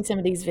need to see some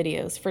of these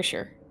videos for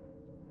sure.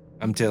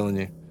 I'm telling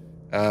you.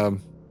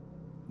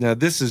 Now,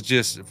 this is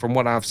just from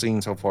what I've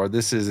seen so far.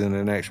 This isn't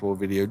an actual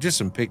video, just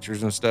some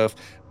pictures and stuff.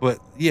 But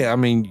yeah, I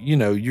mean,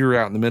 you're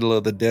out in the middle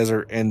of the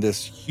desert and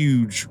this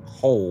huge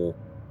hole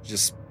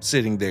just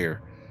sitting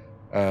there.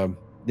 We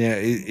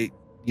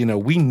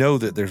know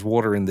that there's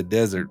water in the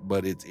desert,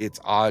 but it's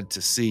odd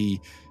to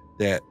see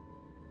that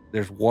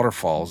there's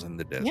waterfalls in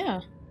the desert.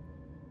 Yeah.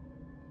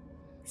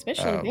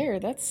 Especially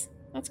there. That's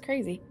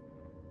crazy.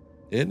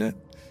 Isn't it?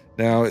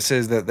 Now, it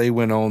says that they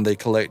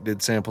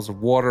collected samples of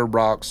water,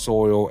 rocks,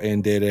 soil,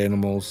 and dead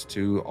animals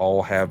to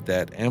all have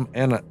that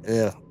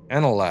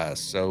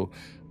analyzed. So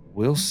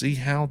we'll see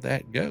how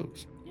that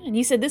goes. Yeah, and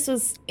you said this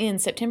was in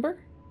September?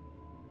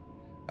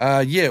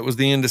 Yeah, it was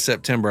the end of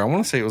September. I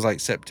want to say it was like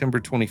September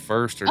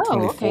 21st or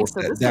 24th. Okay. So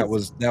that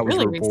was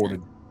really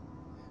reported. Recent.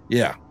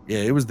 Yeah,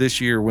 it was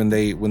this year when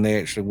they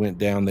actually went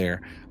down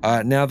there.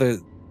 Now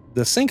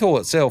the sinkhole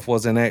itself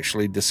wasn't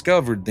actually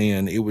discovered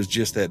then. It was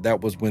just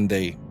that was when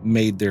they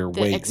made their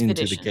way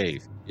into the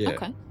cave. Yeah.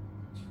 Okay.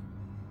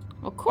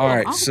 Well, cool. All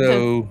right,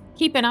 so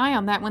keep an eye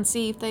on that one.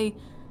 See if they,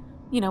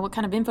 what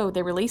kind of info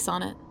they release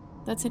on it.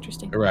 That's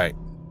interesting. Right.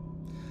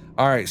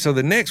 All right. So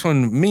the next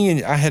one,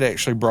 I had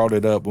actually brought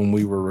it up when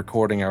we were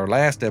recording our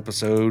last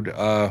episode.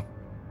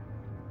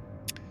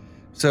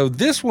 So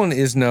this one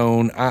is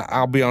known.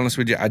 I'll be honest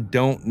with you. I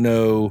don't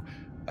know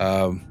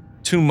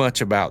too much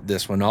about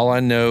this one. All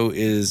I know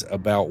is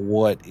about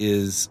what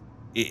it's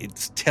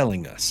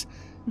telling us.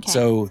 Okay.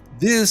 So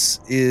this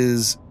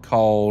is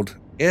called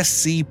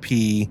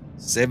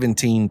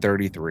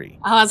SCP-1733.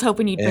 I was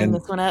hoping you'd bring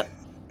this one up.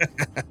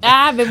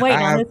 I've been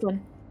waiting on this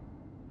one.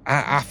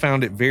 I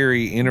found it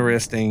very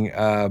interesting,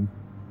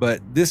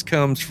 but this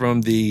comes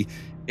from the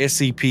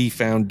SCP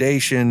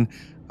Foundation.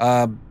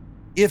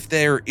 If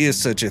there is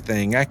such a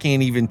thing, I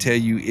can't even tell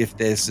you if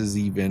this is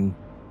even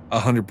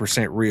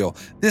 100% real.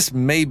 This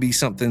may be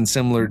something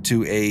similar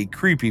to a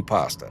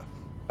creepypasta,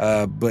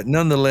 but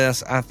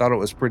nonetheless, I thought it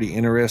was pretty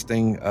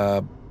interesting.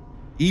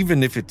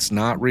 Even if it's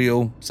not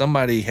real,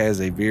 somebody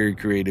has a very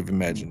creative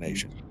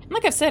imagination.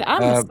 Like I've said,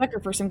 I'm a sucker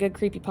for some good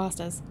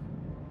creepypastas.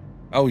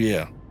 Oh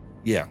yeah,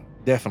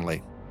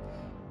 definitely.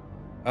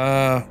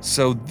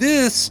 So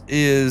this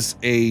is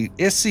a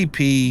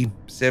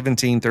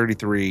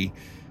SCP-1733.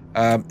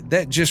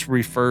 That just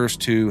refers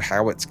to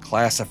how it's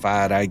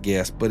classified, I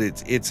guess, but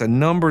it's a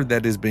number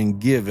that has been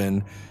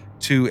given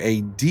to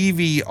a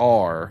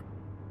DVR.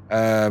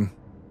 Let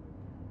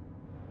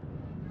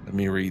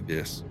me read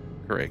this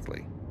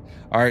correctly.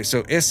 All right,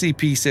 so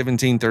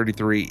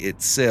SCP-1733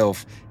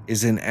 itself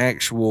is an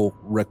actual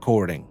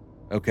recording.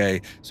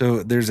 Okay,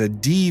 so there's a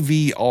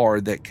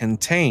DVR that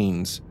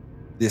contains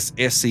this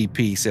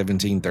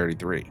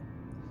SCP-1733,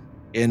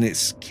 and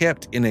it's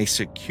kept in a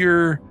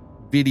secure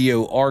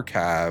video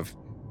archive,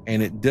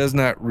 and it does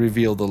not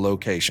reveal the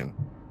location.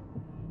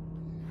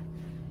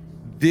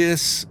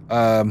 this,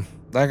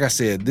 like I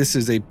said, this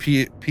is a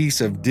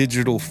piece of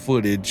digital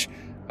footage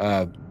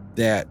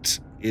that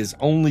is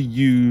only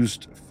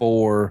used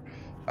for,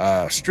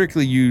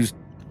 strictly used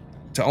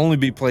to only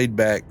be played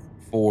back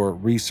for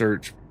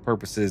research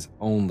purposes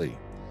only.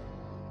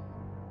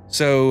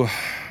 So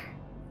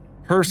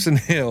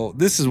personnel,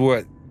 this is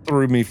what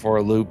threw me for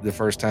a loop the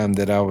first time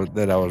that I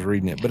was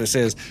reading it, but it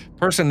says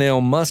personnel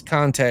must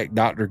contact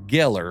Dr.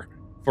 Geller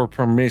for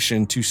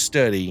permission to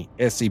study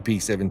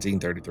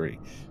SCP-1733.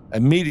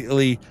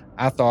 Immediately,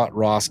 I thought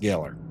Ross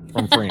Geller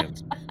from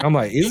Friends. I'm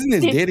like, isn't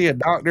his daddy a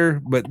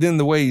doctor? But then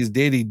the way his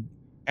daddy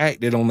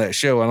acted on that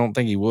show, I don't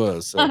think he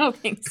was. So. I don't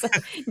think so.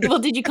 Well,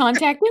 did you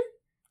contact him?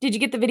 Did you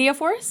get the video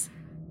for us?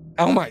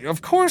 Oh my,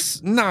 of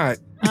course not.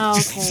 Oh,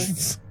 okay.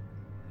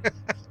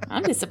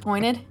 I'm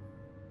disappointed.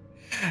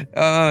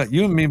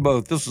 You and me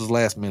both. This was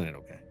last minute.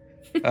 Okay.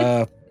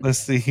 Let's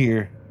see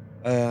here.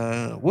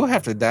 We'll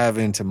have to dive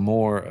into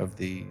more of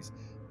these,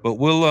 but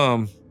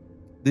we'll,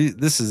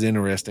 this is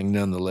interesting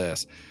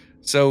nonetheless.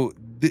 So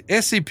the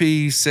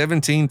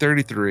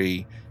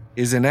SCP-1733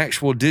 is an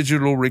actual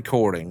digital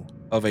recording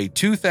of a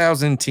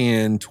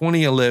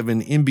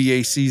 2010-2011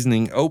 NBA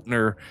season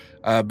opener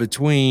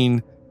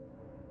between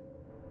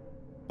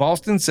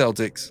Boston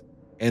Celtics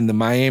and the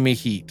Miami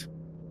Heat.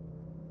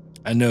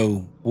 I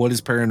know, what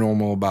is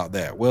paranormal about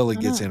that? Well, it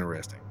gets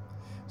interesting.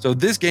 So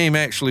this game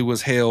actually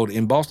was held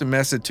in Boston,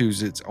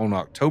 Massachusetts on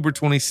October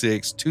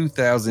 26,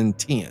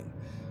 2010.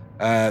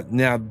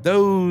 Now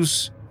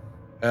those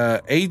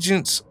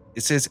agents,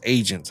 it says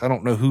agents. I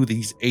don't know who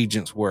these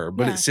agents were,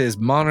 but it says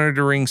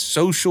monitoring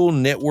social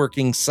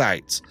networking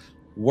sites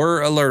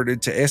were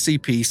alerted to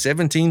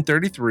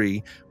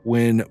SCP-1733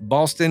 when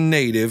Boston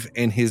native,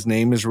 and his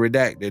name is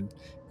redacted,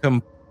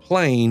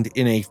 complained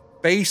in a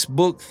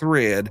Facebook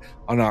thread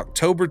on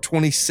October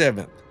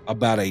 27th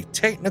about a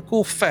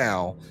technical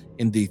foul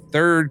in the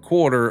third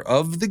quarter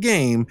of the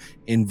game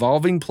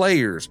involving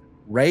players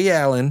Ray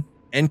Allen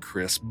and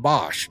Chris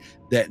Bosh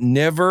that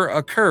never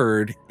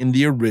occurred in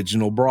the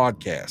original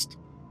broadcast.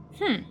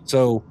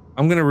 So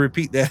I'm going to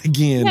repeat that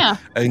again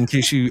in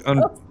case you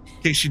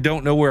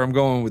don't know where I'm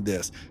going with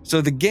this.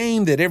 So the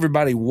game that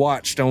everybody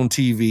watched on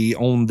TV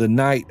on the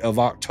night of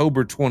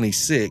October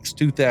 26,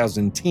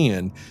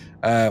 2010,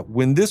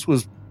 when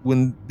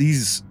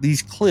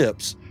these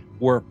clips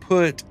were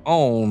put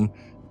on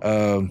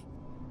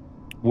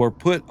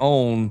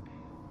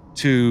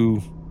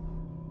to,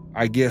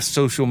 I guess,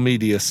 social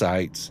media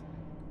sites,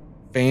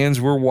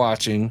 fans were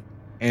watching,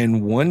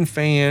 and one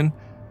fan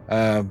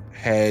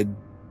had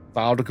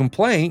filed a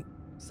complaint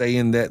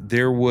saying that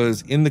there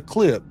was, in the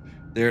clip,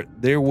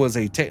 there was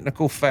a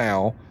technical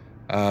foul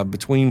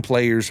between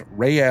players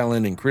Ray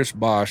Allen and Chris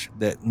Bosh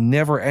that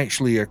never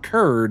actually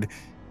occurred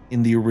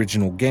in the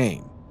original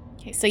game.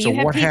 Okay, so you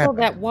have people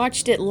that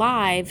watched it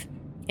live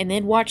and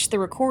then watched the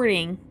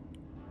recording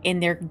in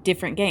their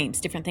different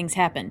games. Different things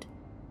happened.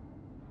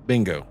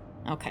 Bingo.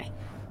 Okay.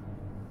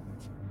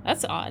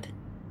 That's odd.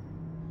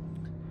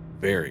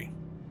 Very.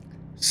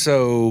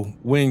 So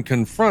when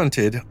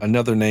confronted,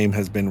 another name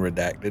has been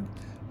redacted,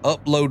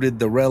 uploaded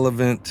the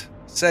relevant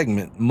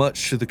segment,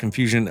 much to the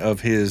confusion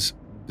of his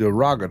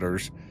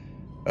derogators.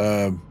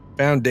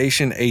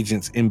 Foundation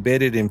agents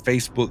embedded in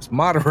Facebook's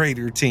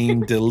moderator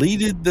team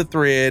deleted the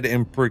thread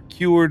and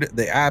procured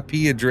the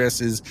IP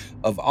addresses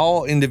of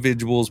all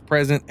individuals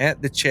present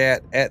at the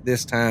chat at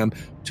this time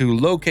to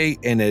locate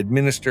and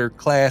administer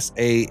Class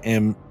A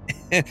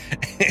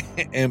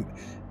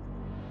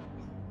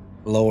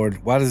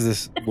Lord, why does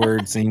this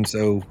word seem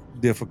so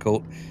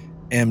difficult?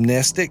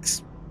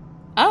 Amnestics?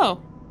 Oh.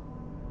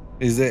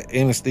 Is that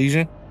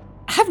anesthesia?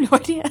 I have no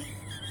idea.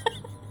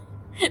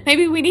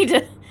 Maybe we need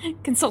to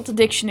consult a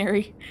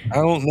dictionary. I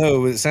don't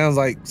know. It sounds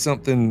like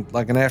something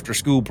like an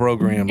after-school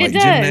program, like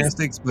does.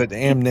 gymnastics, but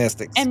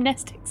amnestics.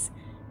 Amnestics.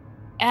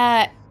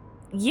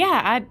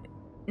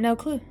 No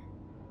clue.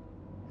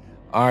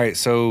 All right,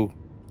 so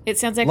it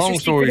sounds extra long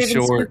story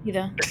short, spooky,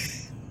 though.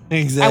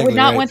 Exactly. I would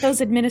not want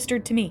those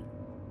administered to me.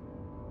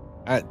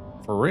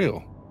 For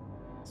real,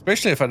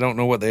 especially if I don't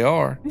know what they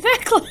are.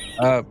 Exactly.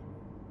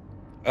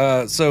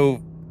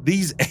 So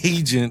these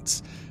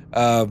agents,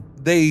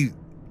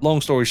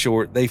 long story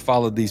short, they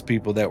followed these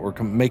people that were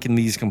making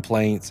these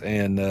complaints,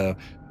 and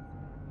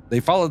they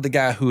followed the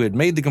guy who had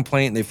made the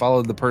complaint, and they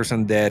followed the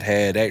person that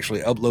had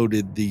actually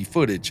uploaded the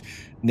footage.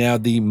 Now,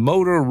 the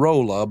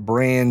Motorola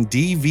brand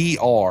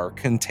DVR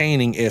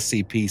containing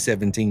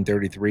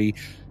SCP-1733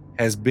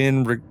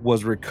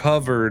 was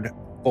recovered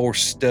for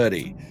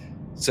study.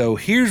 So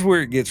here's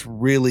where it gets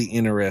really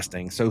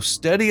interesting. So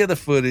study of the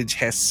footage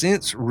has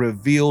since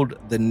revealed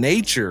the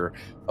nature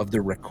of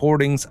the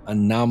recording's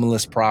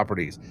anomalous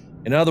properties.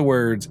 In other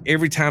words,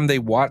 every time they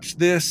watch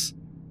this,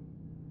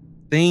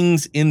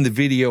 things in the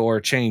video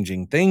are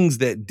changing, things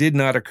that did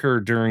not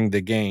occur during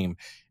the game.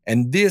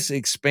 And this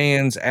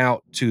expands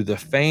out to the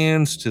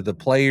fans, to the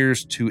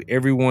players, to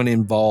everyone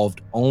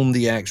involved on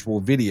the actual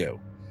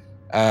video.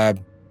 So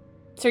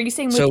are you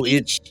saying with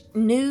each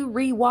new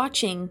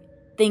rewatching,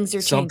 things are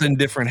changing? Something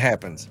different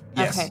happens.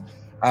 Yes.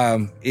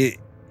 Okay.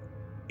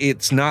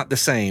 it's not the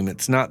same.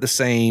 It's not the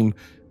same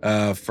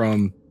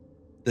from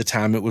the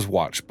time it was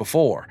watched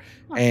before.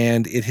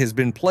 And it has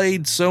been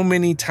played so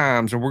many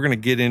times, and we're going to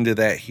get into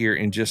that here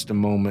in just a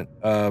moment.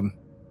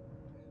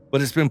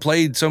 But it's been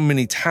played so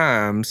many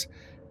times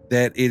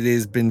that it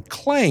has been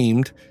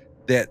claimed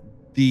that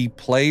the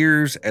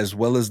players, as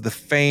well as the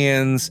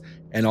fans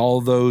and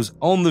all those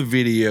on the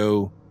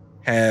video,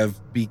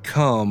 have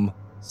become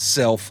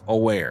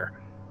self-aware,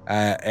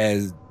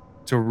 as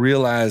to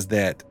realize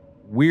that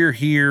we're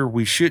here,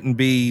 we shouldn't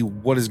be,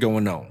 what is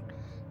going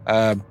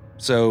on?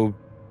 So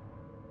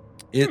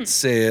it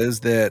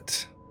says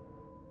that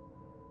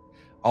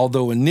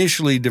although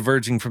initially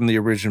diverging from the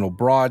original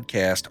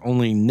broadcast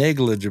only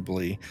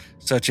negligibly,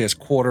 such as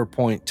quarter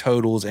point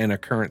totals and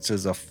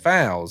occurrences of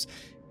fouls,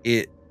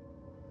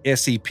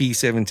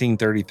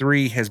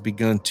 SCP-1733 has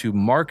begun to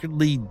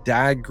markedly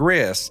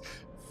digress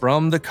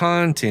from the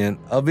content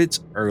of its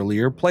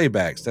earlier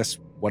playbacks. That's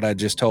what I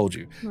just told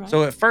you. Right.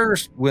 So at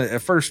first,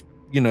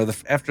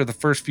 after the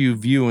first few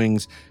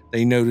viewings,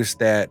 they noticed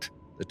that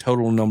the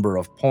total number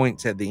of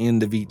points at the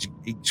end of each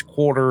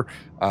quarter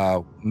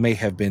may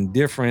have been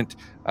different.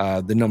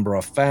 The number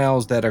of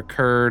fouls that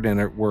occurred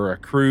and were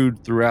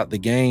accrued throughout the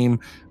game,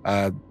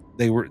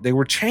 they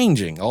were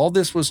changing. All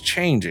this was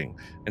changing.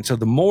 And so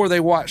the more they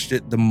watched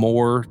it, the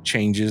more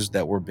changes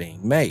that were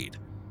being made.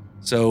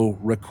 So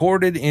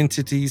recorded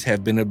entities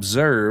have been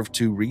observed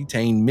to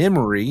retain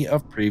memory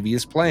of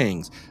previous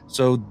playings.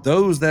 So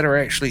those that are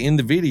actually in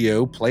the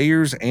video,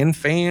 players and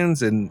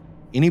fans and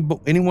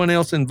anyone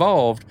else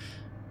involved,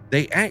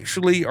 they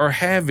actually are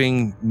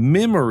having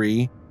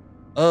memory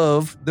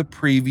of the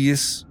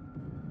previous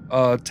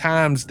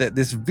times that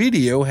this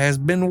video has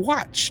been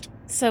watched.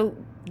 So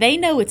they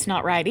know it's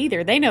not right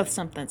either. They know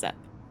something's up.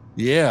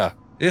 Yeah.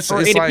 It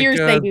appears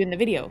they do in the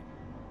video,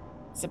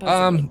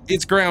 supposedly.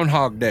 It's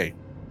Groundhog Day.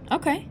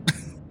 Okay.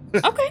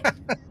 Okay.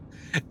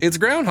 It's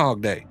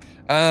Groundhog Day.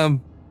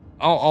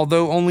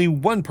 Although only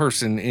one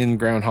person in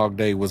Groundhog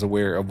Day was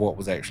aware of what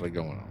was actually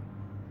going on.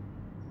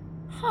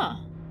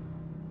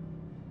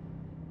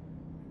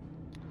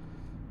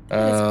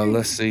 Huh.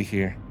 Let's see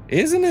here.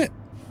 Isn't it?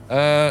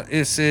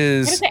 It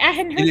says I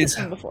hadn't heard this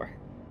one before.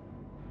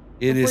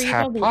 It is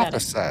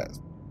hypothesized.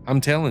 I'm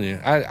telling you,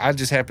 I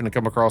just happened to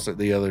come across it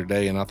the other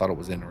day and I thought it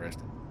was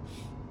interesting.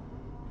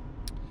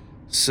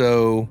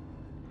 So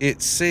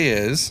it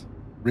says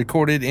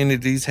recorded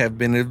entities have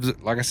been,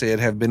 like I said,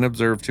 have been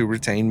observed to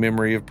retain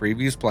memory of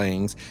previous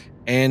playings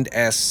and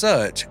as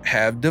such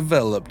have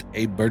developed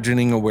a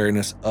burgeoning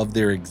awareness of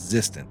their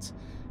existence.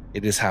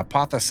 It is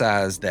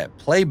hypothesized that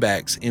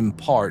playbacks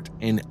impart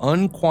an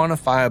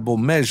unquantifiable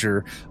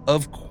measure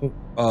of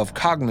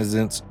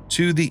cognizance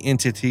to the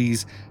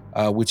entities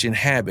which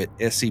inhabit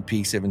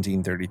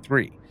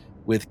SCP-1733,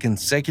 with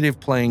consecutive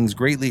playings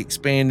greatly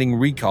expanding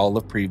recall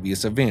of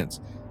previous events.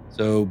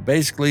 So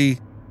basically,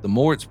 the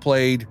more it's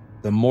played,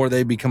 the more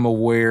they become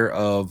aware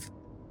of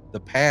the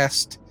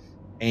past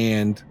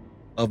and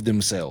of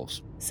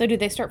themselves. So do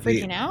they start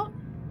freaking out?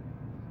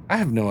 I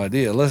have no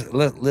idea.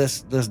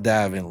 Let's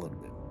dive in a little bit.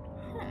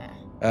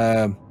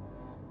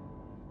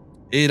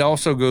 It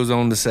also goes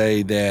on to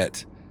say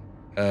that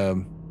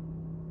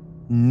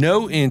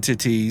no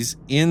entities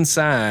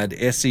inside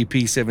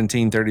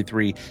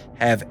SCP-1733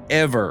 have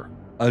ever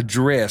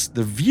addressed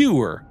the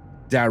viewer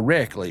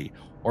directly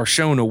or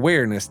shown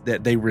awareness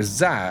that they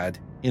reside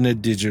in a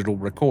digital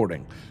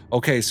recording.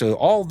 Okay, so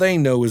all they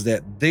know is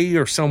that they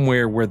are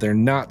somewhere where they're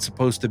not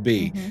supposed to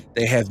be. Mm-hmm.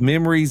 They have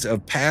memories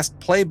of past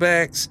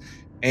playbacks,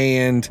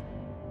 and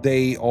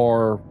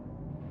they're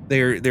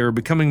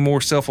becoming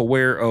more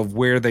self-aware of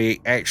where they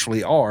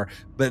actually are,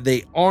 but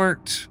they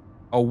aren't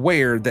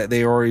aware that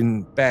they are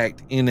in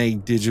fact in a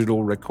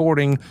digital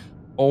recording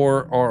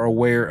or are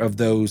aware of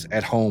those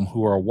at home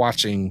who are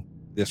watching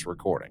this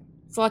recording.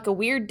 It's like a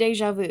weird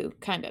deja vu,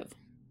 kind of.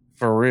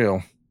 For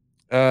real.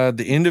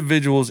 The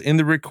individuals in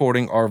the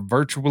recording are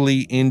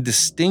virtually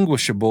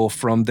indistinguishable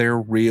from their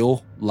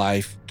real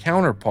life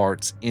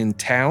counterparts in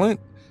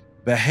talent,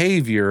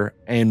 behavior,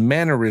 and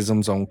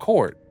mannerisms on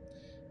court.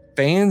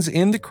 Fans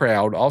in the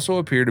crowd also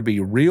appear to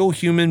be real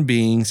human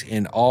beings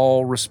in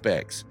all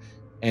respects,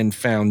 and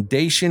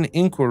Foundation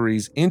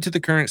inquiries into the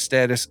current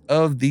status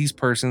of these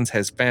persons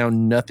has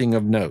found nothing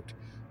of note.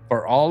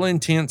 For all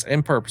intents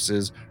and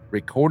purposes,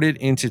 recorded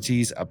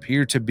entities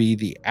appear to be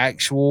the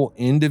actual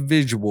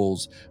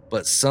individuals,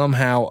 but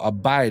somehow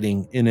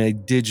abiding in a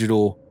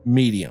digital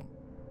medium.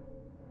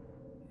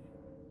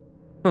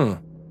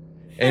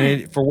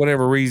 And for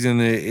whatever reason,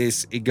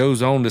 it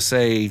goes on to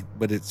say,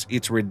 but it's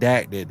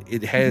redacted.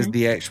 It has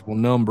the actual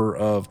number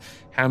of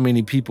how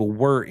many people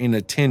were in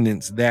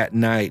attendance that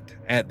night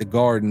at the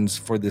Gardens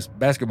for this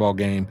basketball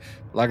game.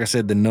 Like I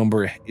said, the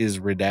number is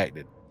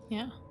redacted.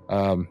 Yeah.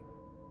 So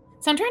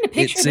I'm trying to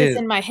picture this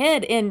in my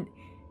head, and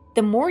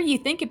the more you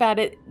think about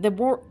it, the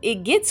more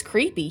it gets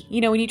creepy.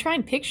 You know, when you try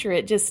and picture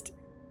it, just,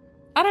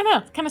 I don't know,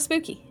 it's kind of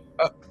spooky.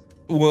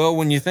 Well,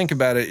 when you think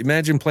about it,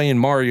 imagine playing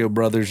Mario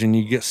Brothers and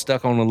you get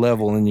stuck on a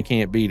level and you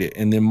can't beat it.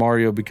 And then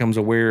Mario becomes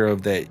aware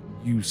of that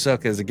you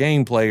suck as a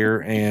game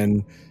player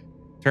and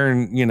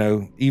turn,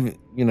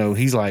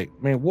 he's like,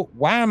 man,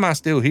 why am I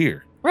still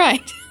here?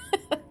 Right.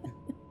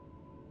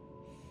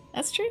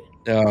 That's true.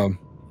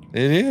 It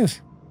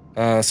is.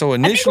 So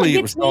initially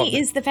it was thought me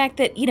is the fact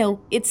that,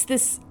 it's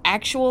this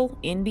actual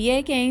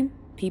NBA game.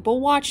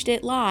 People watched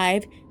it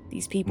live.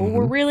 These people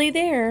were really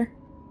there.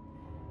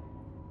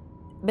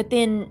 But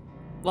then,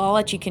 well, I'll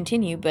let you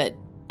continue, but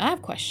I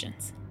have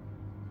questions.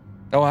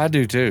 Oh, I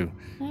do too.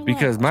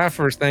 Because my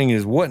first thing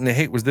is, what in the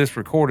heck was this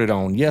recorded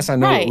on? Yes, I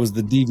know it was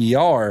the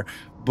DVR,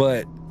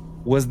 but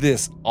was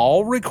this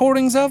all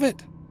recordings of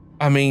it?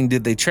 I mean,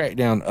 did they track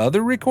down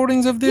other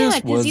recordings of this?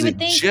 Yeah, was you would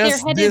think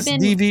just there had this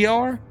been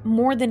DVR?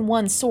 More than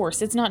one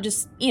source. It's not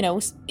just,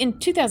 in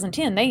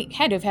 2010, they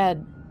had to have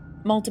had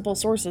multiple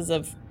sources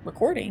of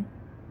recording.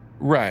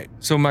 Right.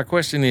 So my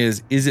question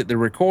is it the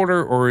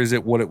recorder or is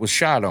it what it was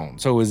shot on?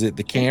 So is it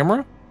the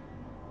camera?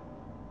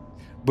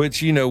 But,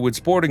 with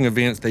sporting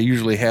events, they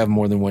usually have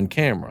more than one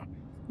camera.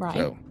 Right.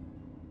 So,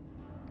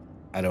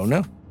 I don't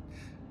know.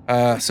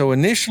 So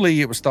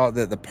initially, it was thought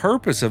that the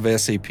purpose of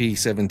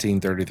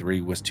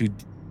SCP-1733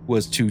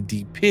 was to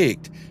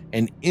depict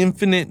an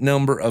infinite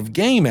number of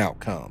game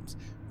outcomes,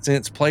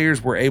 since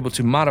players were able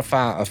to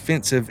modify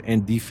offensive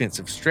and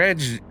defensive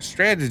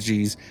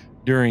strategies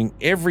during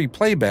every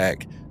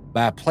playback.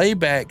 By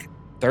playback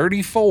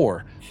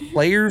 34,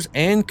 players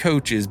and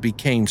coaches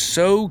became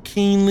so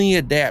keenly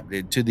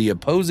adapted to the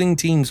opposing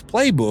team's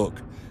playbook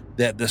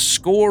that the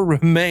score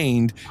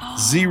remained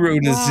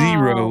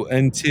 0-0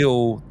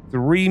 until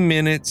 3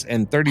 minutes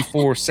and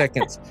 34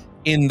 seconds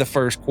in the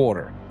first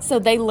quarter. So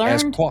they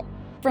learned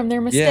from their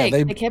mistakes.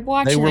 Yeah, they kept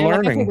watching. They were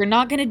learning. Like, okay, we're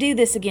not going to do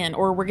this again,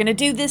 or we're going to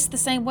do this the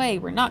same way.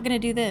 We're not going to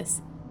do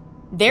this.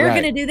 They're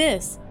going to do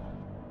this.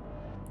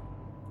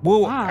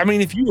 Well, I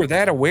mean, if you were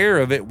that aware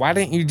of it, why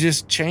didn't you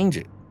just change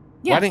it?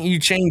 Yeah. Why didn't you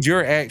change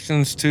your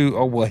actions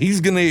to, he's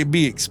going to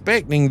be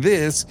expecting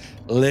this.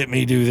 Let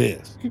me do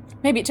this.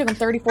 Maybe it took him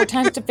 34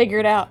 times to figure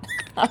it out.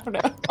 I don't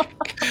know.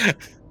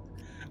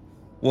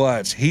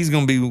 Watch, he's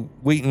going to be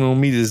waiting on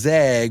me to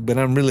zag, but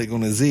I'm really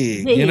going to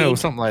zig.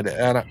 Something like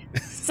that.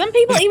 Some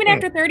people, even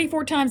after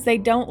 34 times, they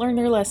don't learn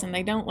their lesson.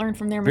 They don't learn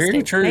from their mistakes.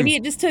 Very true. Maybe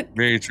it just took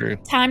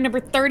time number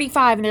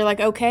 35, and they're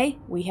like, okay,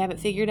 we have it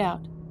figured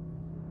out.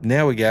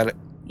 Now we got it.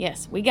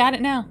 Yes, we got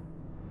it now.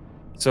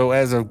 So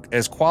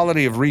as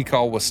quality of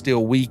recall was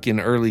still weak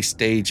in early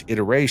stage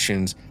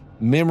iterations,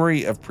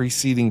 memory of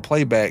preceding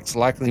playbacks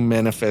likely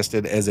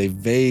manifested as a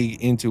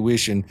vague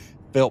intuition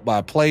felt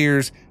by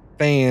players,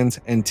 fans,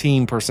 and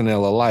team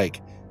personnel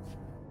alike.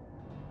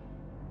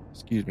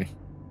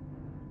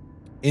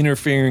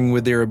 Interfering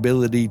with their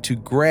ability to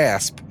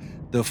grasp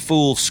the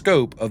full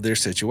scope of their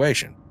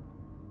situation.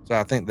 So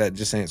I think that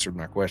just answered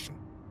my question.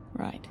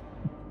 Right.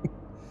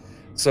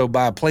 So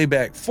by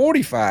playback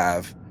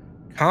 45,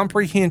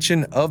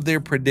 comprehension of their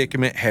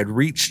predicament had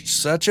reached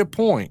such a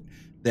point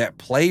that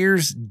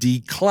players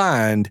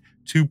declined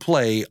to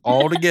play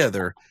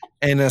altogether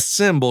and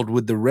assembled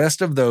with the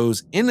rest of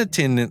those in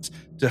attendance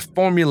to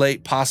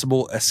formulate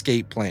possible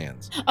escape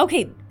plans.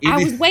 Okay,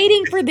 I was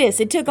waiting for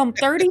this. It took them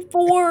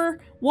 34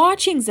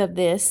 watchings of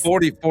this.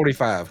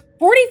 45.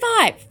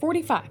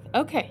 45.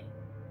 Okay.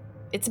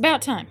 It's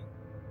about time.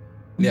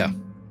 Yeah.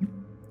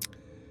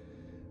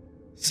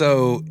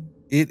 So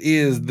it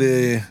is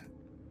the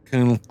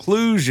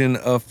conclusion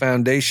of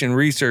Foundation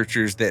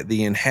researchers that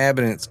the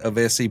inhabitants of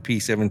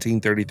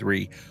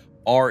SCP-1733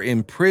 are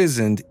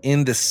imprisoned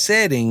in the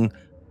setting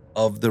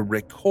of the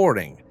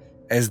recording,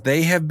 as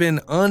they have been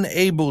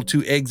unable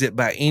to exit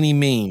by any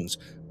means.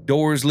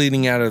 Doors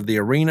leading out of the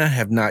arena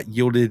have not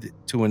yielded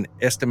to an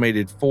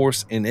estimated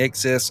force in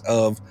excess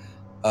of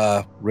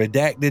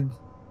redacted.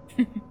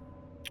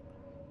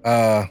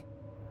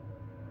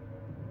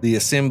 The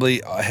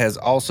assembly has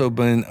also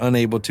been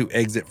unable to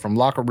exit from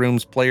locker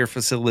rooms, player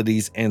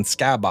facilities, and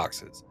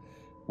skyboxes.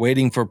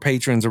 Waiting for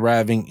patrons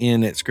arriving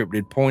in at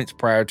scripted points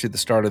prior to the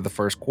start of the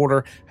first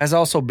quarter has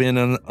also been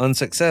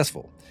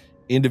unsuccessful.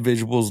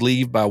 Individuals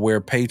leave by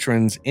where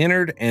patrons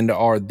entered and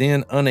are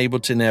then unable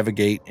to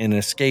navigate and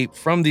escape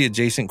from the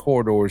adjacent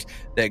corridors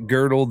that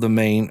girdle the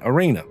main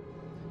arena.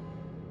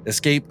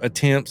 Escape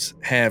attempts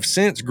have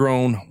since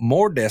grown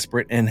more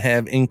desperate and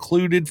have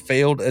included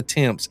failed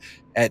attempts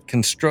at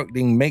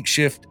constructing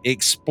makeshift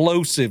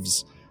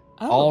explosives,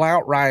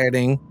 all-out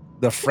rioting,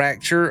 the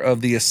fracture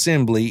of the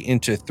assembly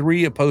into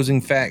 3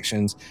 opposing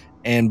factions,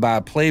 and by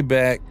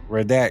playback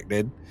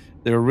redacted,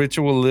 the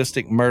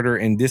ritualistic murder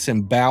and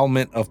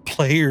disembowelment of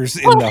players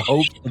in the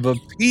hope of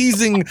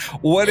appeasing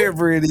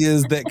whatever it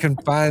is that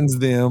confines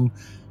them.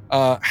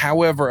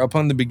 However,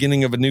 upon the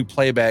beginning of a new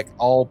playback,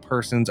 all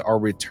persons are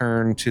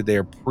returned to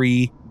their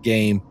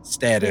pre-game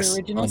status. The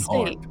original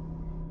unharmed. state.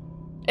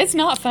 It's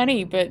not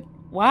funny, but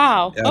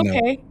wow.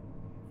 Okay.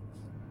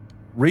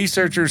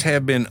 Researchers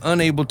have been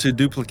unable to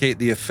duplicate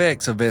the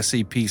effects of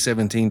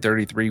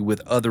SCP-1733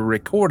 with other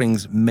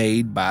recordings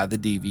made by the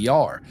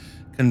DVR,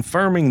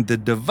 confirming the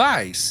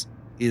device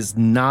is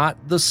not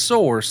the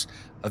source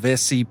of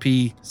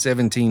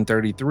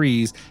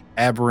SCP-1733's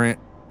aberrant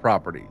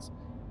properties.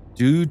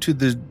 Due to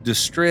the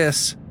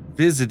distress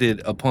visited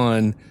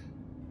upon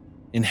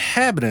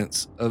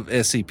inhabitants of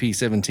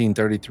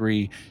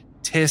SCP-1733,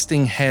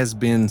 testing has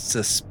been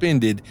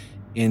suspended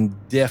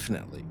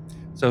indefinitely.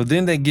 So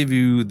then they give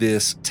you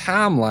this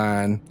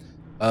timeline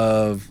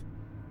of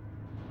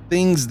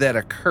things that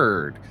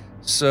occurred.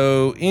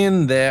 So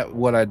in that,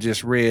 what I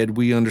just read,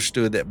 we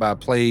understood that by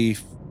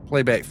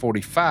playback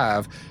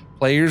 45,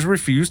 players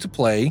refused to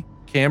play.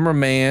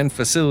 Cameraman,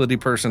 facility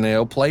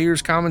personnel,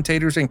 players,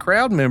 commentators, and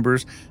crowd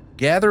members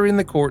gather in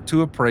the court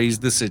to appraise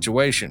the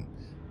situation.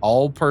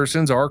 All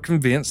persons are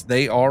convinced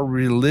they are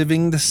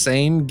reliving the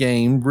same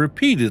game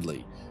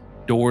repeatedly.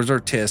 Doors are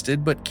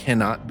tested but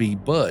cannot be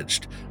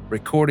budged.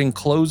 Recording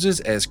closes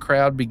as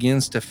crowd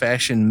begins to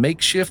fashion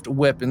makeshift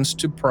weapons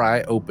to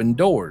pry open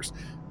doors.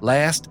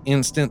 Last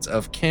instance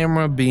of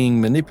camera being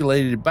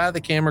manipulated by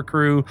the camera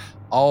crew.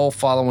 All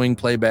following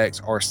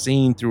playbacks are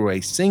seen through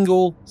a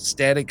single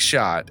static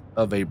shot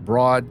of a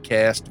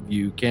broadcast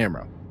view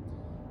camera.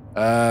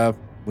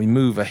 We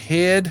move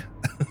ahead.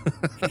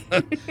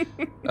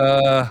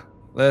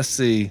 Let's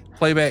see.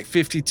 Playback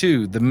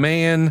 52. The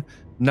man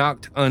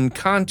knocked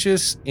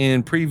unconscious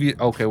in previous...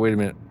 Okay, wait a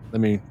minute.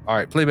 All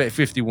right, playback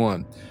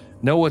 51.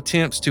 No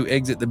attempts to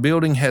exit the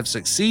building have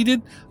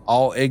succeeded.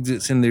 All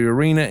exits in the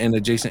arena and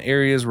adjacent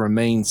areas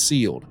remain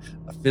sealed.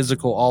 A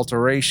physical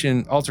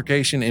altercation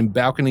in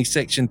balcony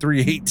section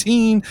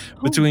 318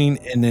 between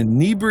an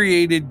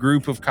inebriated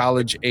group of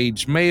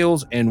college-aged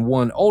males and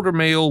one older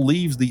male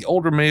leaves the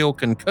older male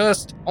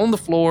concussed on the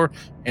floor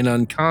and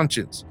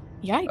unconscious.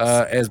 Yikes.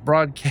 As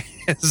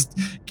broadcast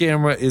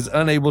camera is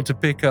unable to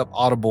pick up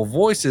audible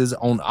voices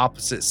on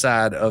opposite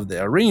side of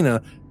the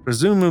arena,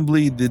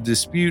 presumably the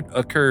dispute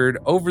occurred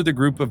over the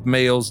group of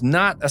males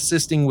not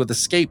assisting with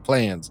escape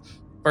plans.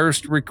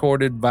 First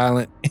recorded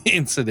violent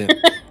incident.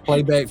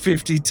 Playback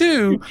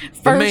 52.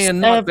 First the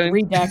man knocked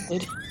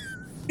redacted.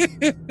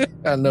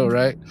 I know,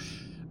 right?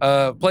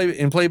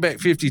 In playback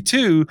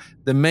 52,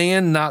 the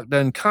man knocked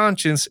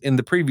unconscious in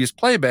the previous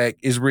playback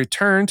is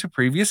returned to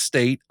previous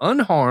state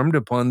unharmed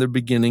upon the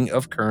beginning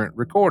of current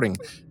recording.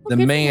 The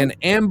man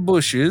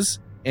ambushes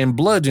and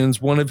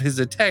bludgeons one of his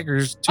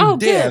attackers to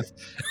death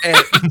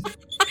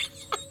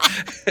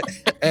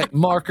at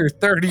marker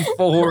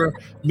 34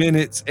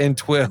 minutes and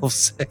 12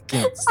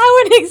 seconds.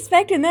 I wasn't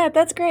expecting that.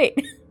 That's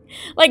great.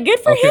 Like,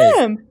 good for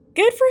him.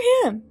 Good for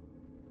him.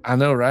 I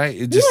know, right?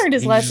 He learned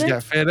his lesson.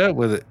 Just got fed up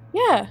with it.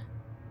 Yeah.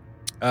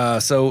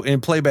 So in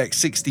playback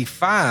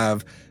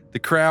 65, the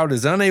crowd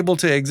is unable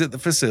to exit the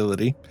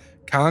facility.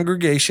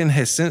 Congregation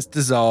has since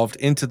dissolved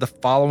into the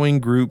following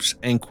groups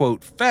and,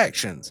 quote,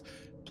 factions.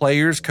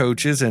 Players,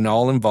 coaches, and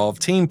all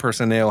involved team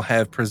personnel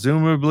have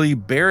presumably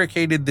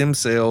barricaded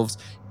themselves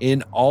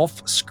in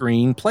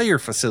off-screen player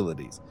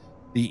facilities.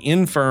 The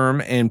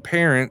infirm and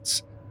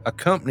parents,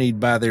 accompanied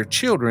by their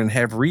children,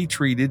 have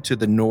retreated to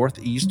the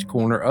northeast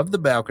corner of the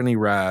balcony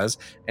rise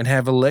and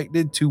have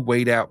elected to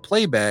wait out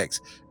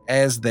playbacks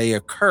as they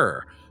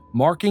occur,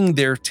 marking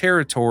their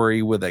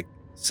territory with a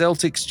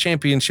Celtics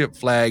championship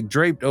flag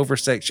draped over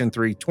section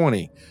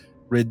 320.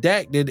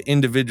 Redacted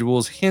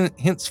individuals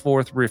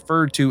henceforth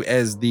referred to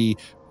as the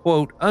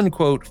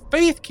quote-unquote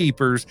faith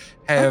keepers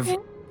have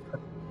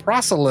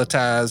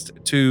proselytized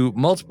to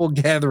multiple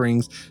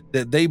gatherings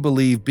that they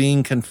believe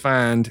being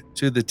confined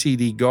to the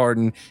TD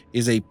Garden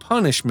is a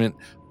punishment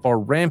for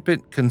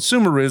rampant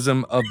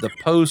consumerism of the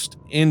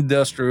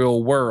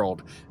post-industrial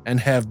world and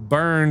have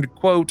burned,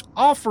 quote,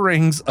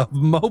 offerings of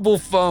mobile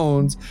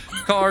phones,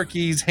 car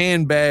keys,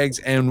 handbags,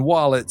 and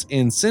wallets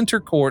in center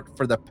court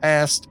for the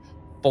past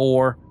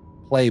 4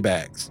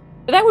 playbacks.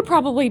 That would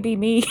probably be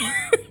me.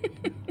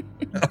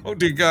 Oh,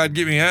 dear God,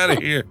 get me out of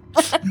here.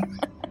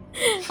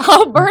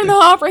 I'll burn the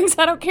offerings.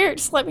 I don't care.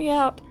 Just let me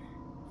out.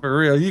 For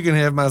real, you can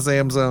have my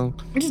Samsung.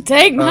 Just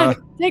take my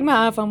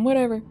iPhone,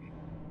 whatever.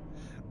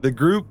 The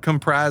group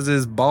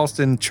comprises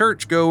Boston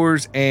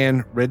churchgoers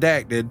and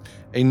redacted,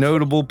 a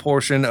notable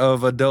portion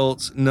of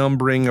adults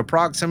numbering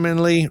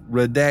approximately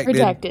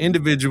redacted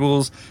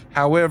individuals,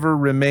 however,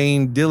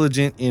 remain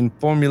diligent in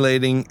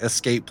formulating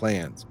escape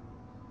plans.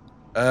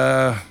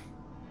 Let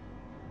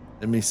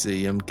me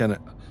see. I'm kind of...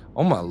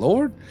 Oh, my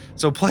Lord.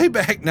 So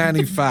playback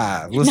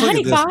 95. Let's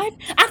 95? Look at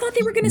this. I thought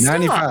they were going to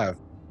stop. 95.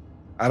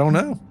 I don't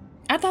know.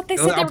 I thought they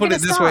said they were going to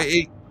stop. I'll put it this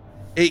way.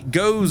 It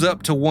goes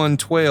up to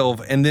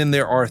 112, and then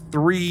there are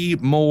 3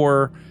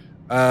 more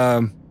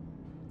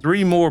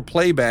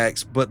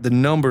playbacks, but the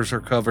numbers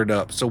are covered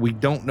up, so we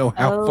don't know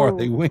how far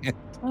they went.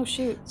 Oh,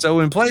 shoot. So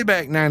in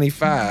playback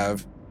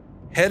 95...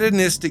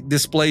 hedonistic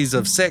displays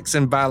of sex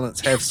and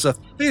violence have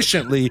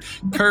sufficiently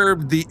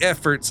curbed the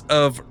efforts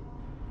of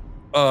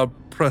I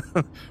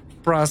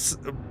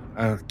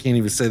can't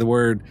even say the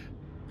word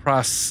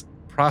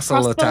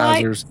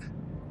proselytizers.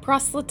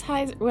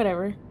 Proselytizer,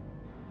 whatever.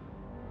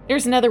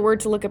 There's another word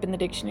to look up in the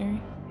dictionary.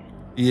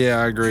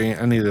 Yeah, I agree.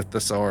 I need a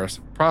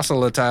thesaurus.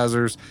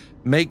 Proselytizers.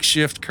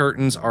 Makeshift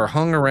curtains are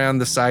hung around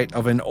the site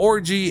of an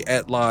orgy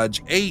at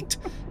Lodge 8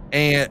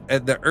 and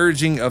at the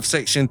urging of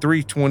Section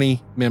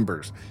 320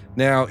 members.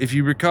 Now, if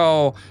you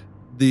recall,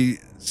 the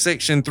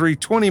Section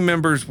 320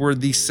 members were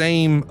the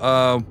same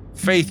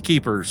faith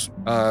keepers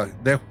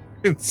that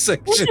in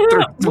section We're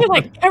 320.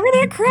 like, cover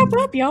that crap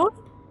up, y'all.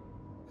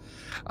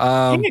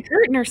 Hang a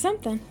curtain or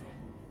something.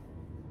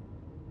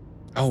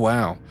 Oh,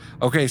 wow.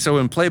 Okay, so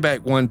in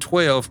Playback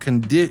 112,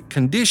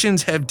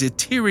 conditions have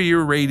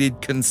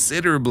deteriorated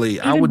considerably.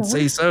 I would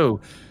say so.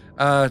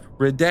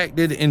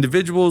 Redacted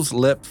individuals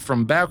leapt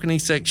from balcony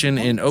section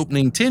in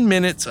opening 10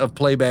 minutes of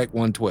Playback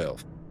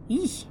 112.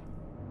 Eesh.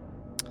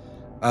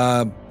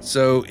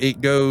 So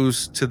it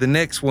goes to the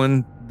next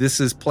one. This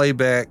is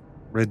Playback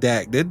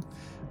Redacted.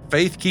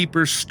 Faith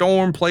Keepers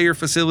storm player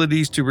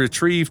facilities to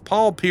retrieve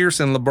Paul Pierce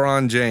and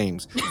LeBron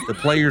James. The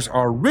players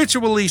are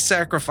ritually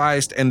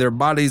sacrificed and their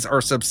bodies are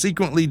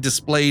subsequently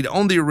displayed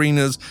on the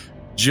arena's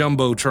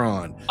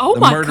Jumbotron. Oh the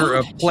my murder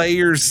gosh. of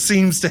players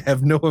seems to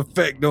have no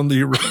effect on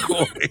the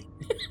recording.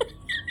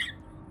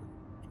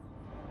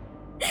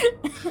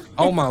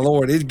 Oh my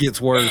Lord, it gets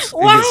worse.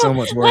 Wow. It gets so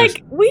much worse.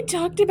 Like, we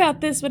talked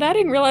about this, but I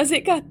didn't realize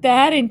it got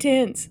that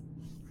intense.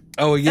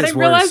 Oh, it I gets didn't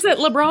worse. realize that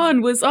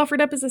LeBron was offered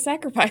up as a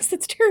sacrifice.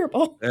 That's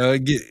terrible.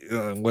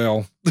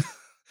 Well,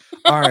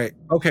 all right.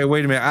 Okay,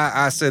 wait a minute.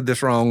 I said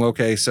this wrong.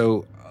 Okay,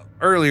 so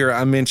earlier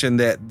I mentioned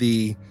that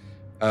those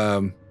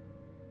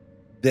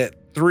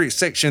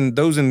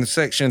in the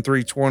section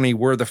 320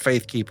 were the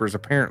Faith Keepers.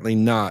 Apparently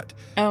not.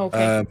 Oh,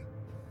 okay.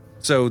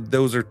 So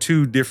those are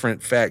two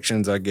different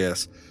factions, I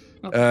guess.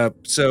 Okay.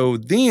 So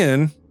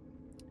then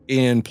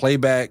in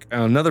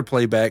another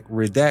playback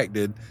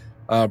redacted,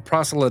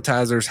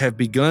 proselytizers have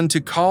begun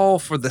to call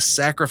for the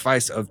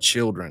sacrifice of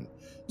children.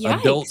 Yikes.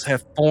 Adults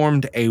have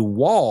formed a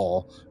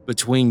wall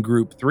between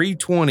group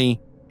 320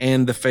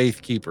 and the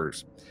Faith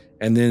Keepers.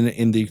 And then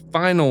in the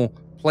final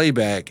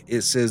playback,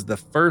 it says the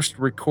first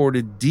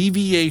recorded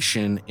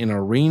deviation in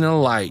arena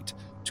light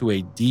to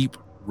a deep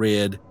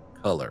red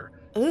color.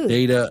 Ooh.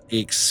 Data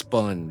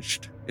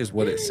expunged is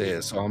what it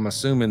says. So I'm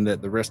assuming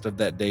that the rest of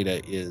that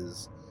data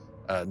is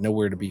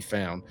nowhere to be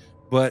found.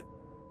 But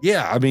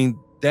yeah, I mean,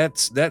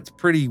 that's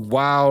pretty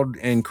wild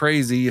and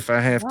crazy, if I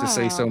have to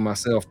say so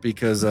myself,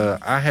 because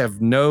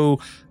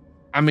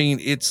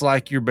it's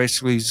like you're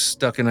basically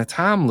stuck in a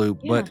time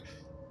loop, but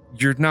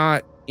you're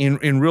not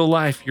in real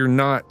life. You're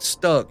not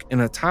stuck in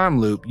a time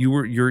loop.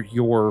 Your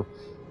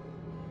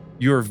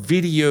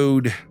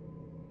videoed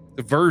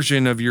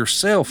version of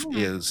yourself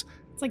is.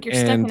 It's like you're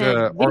stuck in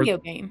a video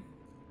game.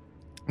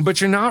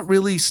 But you're not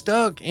really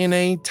stuck in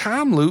a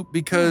time loop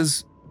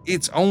because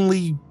it's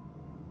only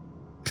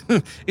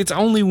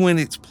when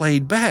it's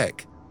played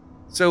back.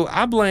 So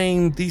I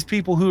blame these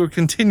people who are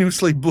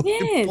continuously playing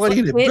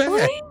it back.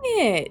 Playing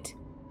it.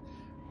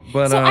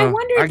 But so I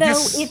wonder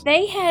if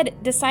they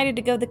had decided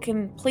to go the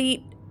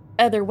complete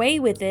other way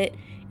with it,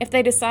 if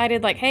they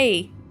decided like,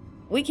 hey,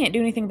 we can't do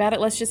anything about it,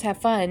 let's just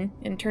have fun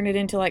and turn it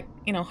into like,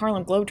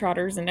 Harlem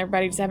Globetrotters and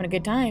everybody just having a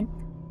good time.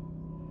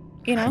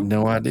 I have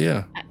no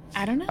idea.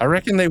 I don't know. I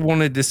reckon they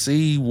wanted to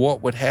see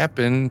what would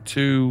happen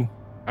to,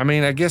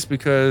 I guess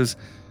because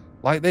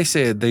like they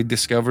said, they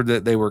discovered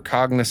that they were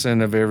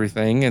cognizant of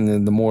everything. And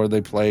then the more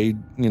they played,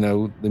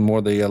 the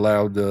more they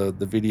allowed the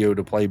video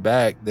to play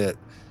back, that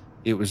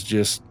it was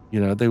just,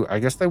 I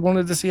guess they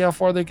wanted to see how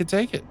far they could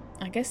take it.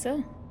 I guess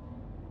so.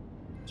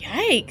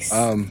 Yikes.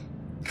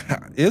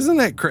 Isn't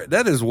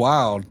that is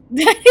wild.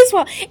 That is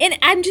wild. And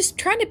I'm just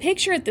trying to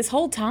picture it this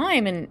whole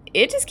time, and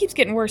it just keeps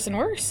getting worse and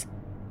worse.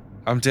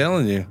 I'm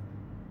telling you,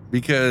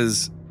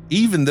 because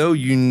even though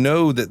you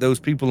know that those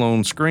people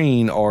on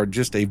screen are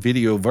just a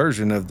video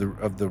version of the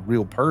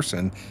real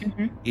person,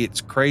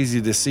 it's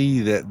crazy to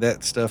see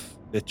that stuff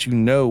that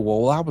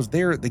well, I was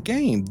there at the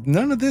game.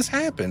 None of this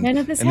happened.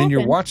 And then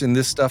you're watching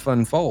this stuff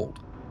unfold.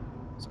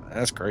 So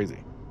that's crazy.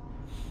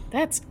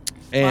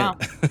 Wow.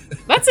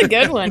 That's a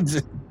good one.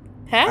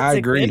 I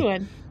agree. A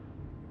good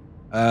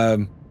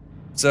one.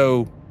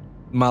 So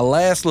my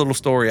last little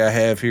story I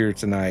have here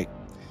tonight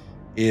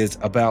is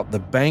about the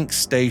bank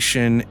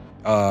station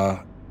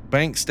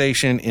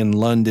in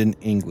London,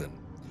 England.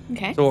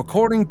 Okay. So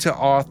according to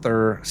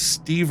author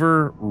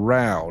Stever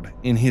Roud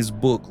in his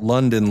book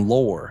London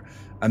Lore,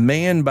 a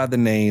man by the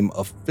name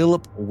of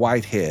Philip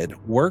Whitehead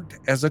worked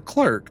as a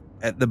clerk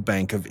at the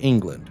Bank of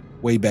England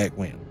way back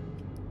when.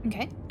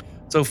 Okay.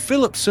 So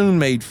Philip soon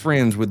made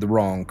friends with the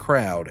wrong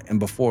crowd, and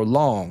before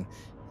long,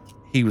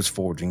 he was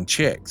forging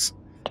checks.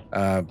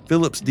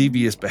 Philip's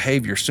devious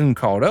behavior soon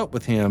caught up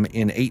with him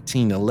in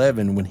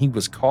 1811 when he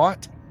was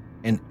caught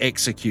and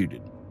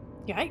executed.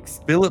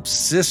 Yikes. Philip's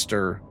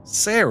sister,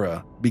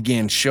 Sarah,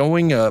 began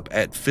showing up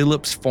at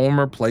Philip's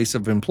former place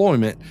of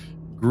employment,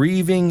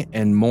 grieving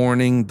and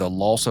mourning the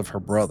loss of her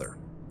brother.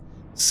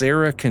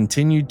 Sarah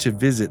continued to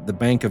visit the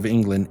Bank of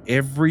England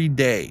every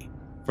day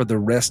for the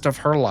rest of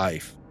her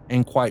life,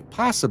 and quite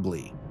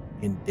possibly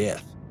in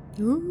death.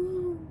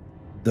 Ooh.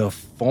 The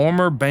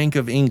former Bank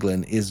of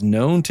England is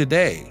known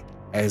today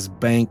as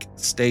Bank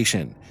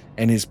Station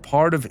and is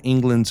part of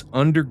England's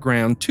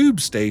underground tube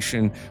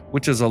station,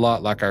 which is a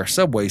lot like our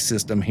subway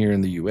system here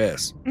in the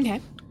US.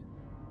 Okay.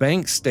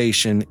 Bank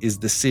Station is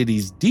the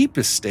city's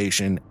deepest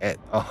station at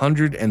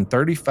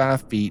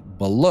 135 feet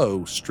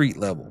below street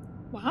level.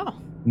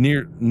 Wow.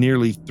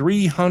 Nearly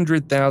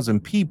 300,000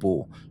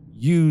 people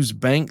use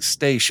Bank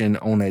Station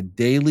on a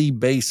daily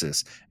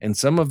basis, and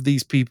some of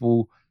these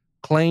people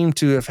claim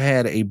to have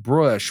had a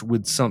brush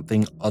with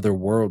something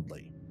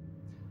otherworldly.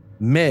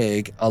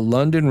 Meg, a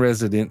London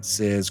resident,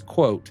 says,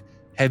 quote,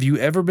 "Have you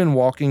ever been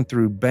walking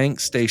through Bank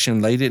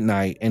Station late at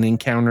night and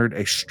encountered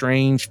a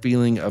strange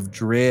feeling of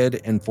dread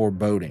and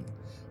foreboding,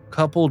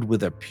 coupled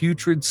with a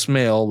putrid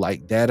smell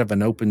like that of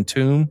an open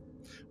tomb?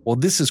 Well,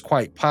 this is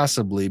quite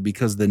possibly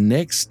because the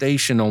next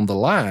station on the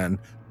line,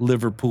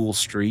 Liverpool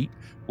Street,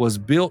 was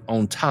built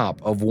on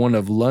top of one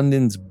of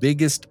London's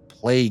biggest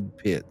plague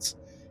pits.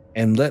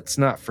 And let's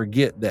not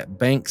forget that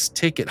Bank's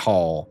Ticket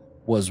Hall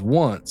was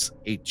once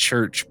a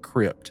church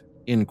crypt,"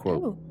 end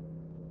quote. Ooh.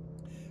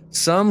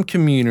 Some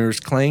commuters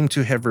claim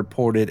to have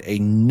reported a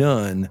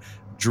nun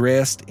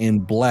dressed in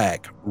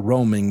black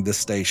roaming the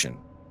station.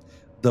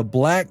 The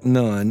Black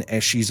Nun,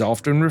 as she's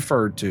often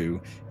referred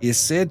to, is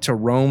said to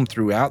roam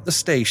throughout the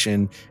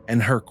station,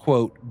 and her,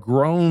 quote,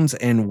 "groans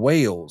and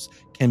wails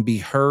can be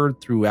heard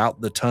throughout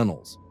the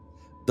tunnels."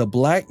 The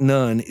Black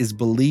Nun is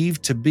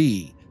believed to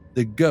be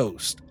the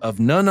ghost of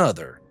none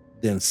other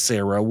than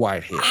Sarah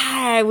Whitehead.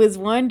 I was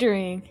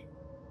wondering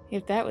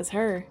if that was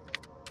her.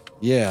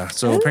 Yeah,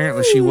 so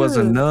apparently she was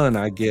a Ooh. nun,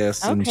 I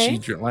guess, and Okay.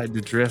 she liked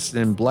to dress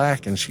in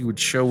black, and she would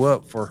show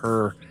up for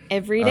her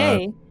Every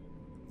day.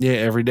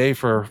 every day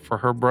for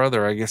her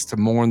brother, I guess, to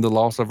mourn the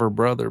loss of her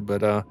brother.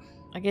 But I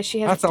guess she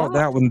has I to thought stop.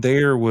 that one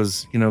there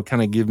was,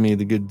 kind of give me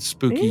the good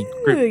spooky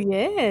Ooh,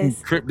 yes.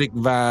 cryptic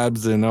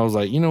vibes, and I was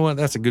like, you know what,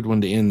 that's a good one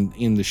to end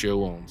the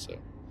show on. So,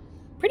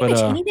 Pretty but,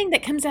 much anything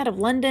that comes out of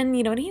London,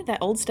 any of that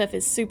old stuff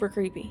is super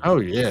creepy. oh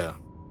yeah,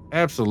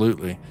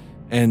 absolutely,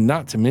 and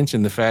not to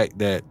mention the fact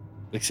that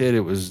they said it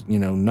was,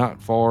 not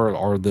far,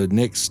 or the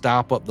next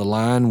stop up the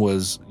line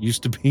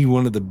used to be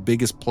one of the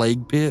biggest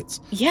plague pits.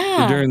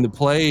 Yeah. So during the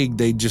plague,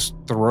 they just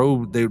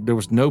there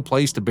was no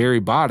place to bury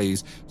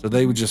bodies, so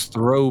they would just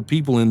throw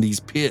people in these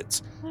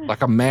pits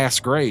like a mass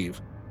grave.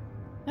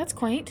 That's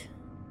quaint.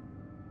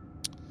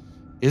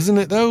 Isn't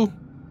it though?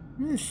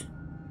 Oof.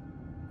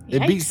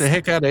 It beats the Yikes.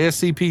 heck out of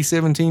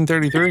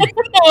SCP-1733.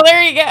 Oh,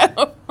 there you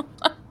go.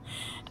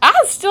 I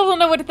still don't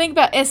know what to think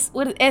about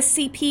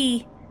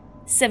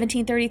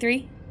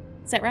SCP-1733.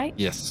 Is that right?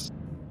 Yes.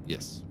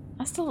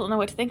 I still don't know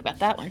what to think about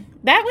that one.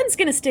 That one's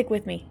going to stick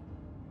with me.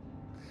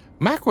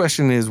 My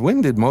question is,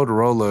 when did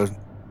Motorola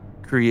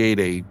create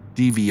a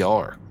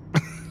DVR?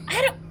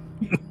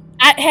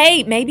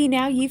 Hey, maybe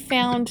now you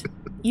found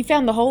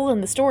the hole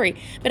in the story.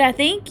 But I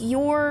think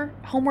your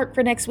homework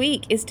for next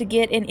week is to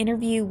get an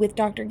interview with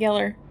Dr.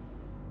 Geller,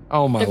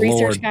 Oh my the research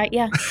Lord. guy.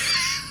 Yeah.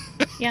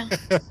 Yeah. And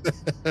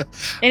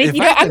If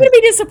if I I'm can- going to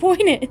be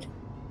disappointed.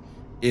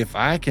 If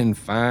I can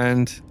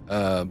find,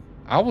 I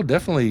will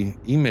definitely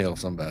email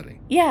somebody.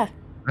 Yeah.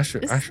 I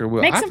Just sure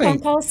will. Make I some phone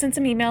think, calls, send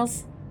some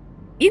emails.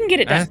 You can get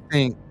it I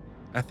done.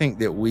 think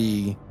that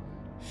we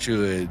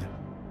should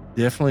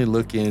definitely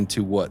look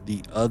into what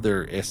the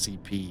other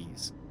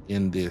SCPs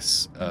in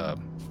this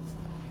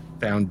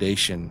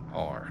foundation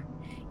are.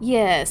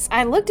 Yes,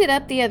 I looked it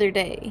up the other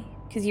day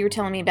because you were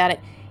telling me about it.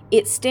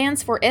 It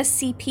stands for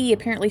SCP,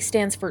 apparently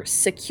stands for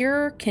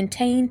Secure,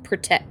 Contain,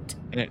 Protect.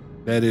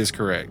 That is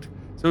correct.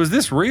 So is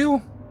this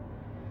real?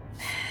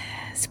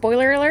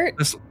 Spoiler alert.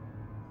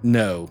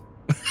 No.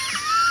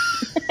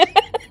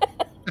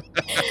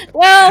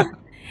 Well,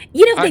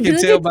 I can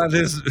tell by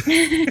this.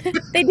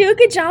 they do a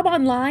good job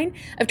online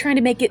of trying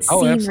to make it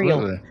Oh, seem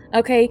absolutely. real.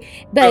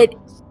 Okay, but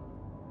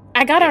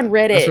I got on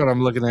Reddit. That's what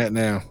I'm looking at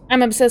now.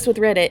 I'm obsessed with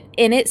Reddit,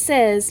 and it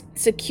says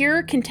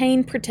Secure,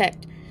 Contain,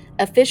 Protect,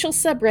 official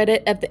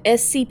subreddit of the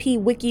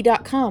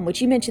scpwiki.com,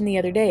 which you mentioned the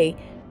other day.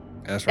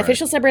 That's right.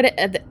 Official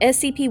subreddit of the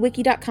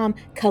scpwiki.com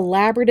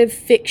collaborative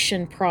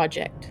fiction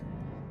project.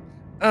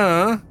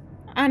 I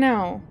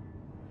know.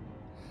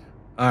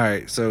 All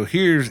right, so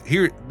here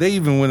they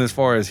even went as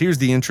far as here's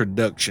the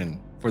introduction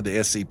for the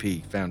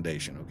SCP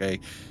Foundation, okay?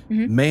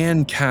 Mhm.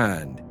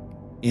 Mankind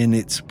in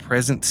its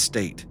present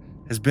state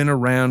has been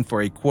around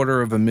for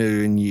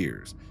 250,000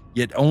 years,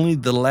 yet only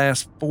the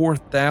last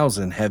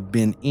 4,000 have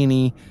been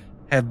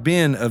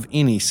of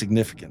any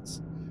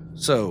significance.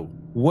 So,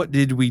 what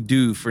did we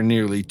do for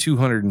nearly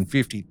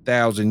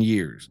 250,000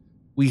 years?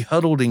 We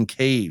huddled in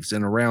caves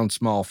and around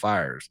small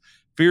fires,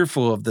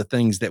 fearful of the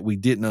things that we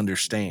didn't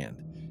understand.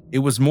 It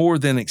was more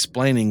than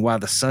explaining why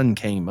the sun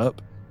came up.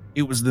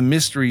 It was the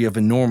mystery of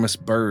enormous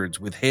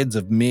birds with heads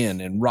of men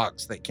and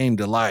rocks that came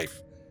to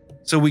life.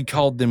 So we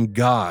called them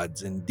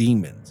gods and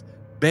demons,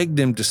 begged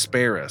them to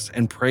spare us,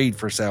 and prayed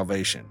for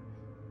salvation.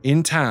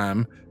 In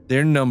time,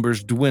 their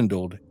numbers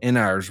dwindled and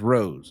ours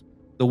rose.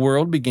 The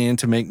world began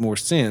to make more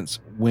sense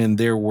when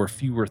there were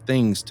fewer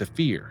things to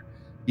fear.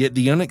 Yet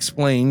the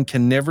unexplained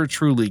can never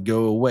truly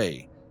go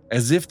away,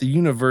 as if the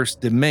universe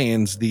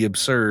demands the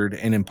absurd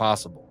and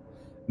impossible.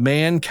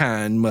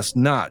 Mankind must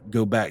not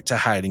go back to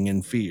hiding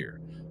in fear.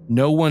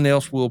 No one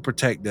else will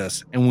protect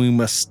us, and we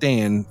must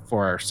stand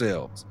for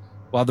ourselves.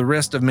 While the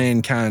rest of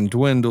mankind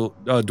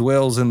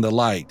dwells in the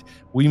light,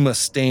 we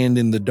must stand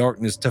in the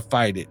darkness to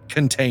fight it,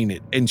 contain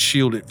it, and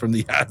shield it from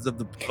the eyes of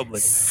the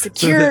public.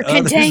 Secure, that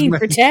others contain, may-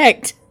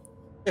 protect.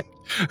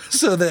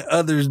 so that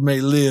others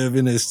may live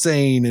in a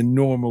sane and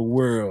normal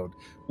world.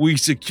 We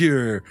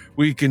secure,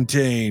 we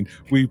contain,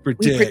 we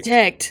protect. We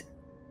protect.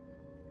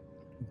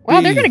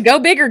 Wow, they're going to go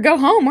big or go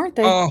home, aren't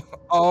they?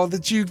 All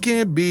that you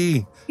can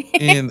be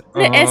in the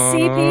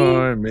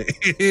SCP.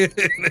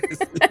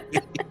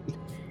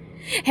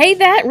 Hey,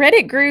 that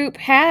Reddit group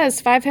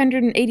has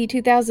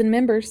 582,000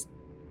 members.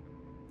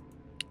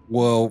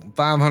 Well,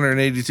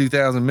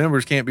 582,000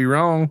 members can't be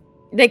wrong.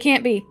 They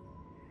can't be.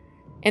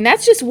 And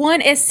that's just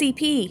one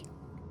SCP.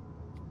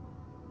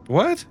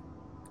 What?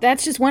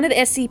 That's just one of the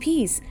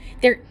SCPs.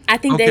 I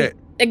think they,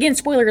 again,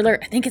 spoiler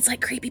alert, I think it's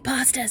like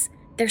creepypastas.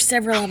 There's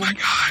several of them. Oh my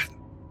God.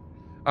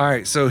 All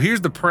right, so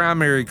here's the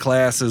primary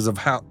classes of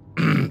how,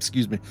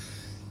 excuse me,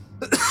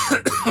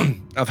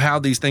 of how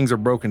these things are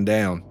broken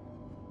down.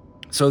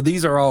 So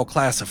these are all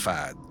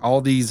classified. All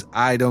these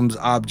items,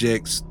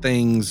 objects,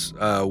 things,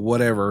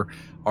 whatever,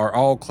 are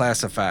all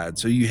classified.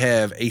 So you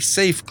have a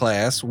safe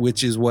class,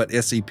 which is what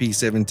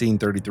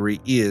SCP-1733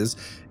 is.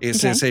 It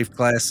says safe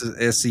class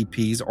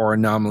SCPs are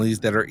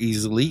anomalies that are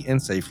easily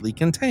and safely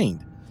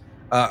contained.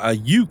 A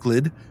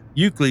Euclid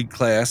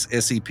class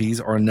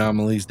SCPs are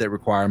anomalies that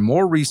require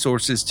more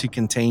resources to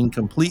contain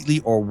completely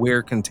or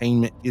where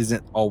containment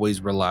isn't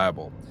always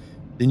reliable.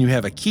 Then you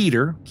have a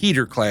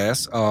Keter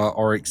class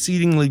are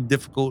exceedingly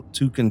difficult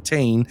to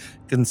contain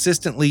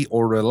consistently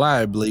or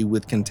reliably,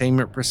 with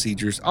containment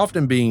procedures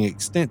often being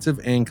extensive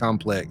and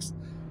complex.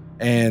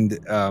 And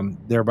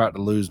they're about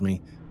to lose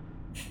me.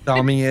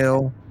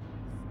 Thaumiel.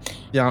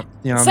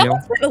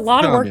 Someone put a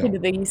lot of work into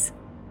these.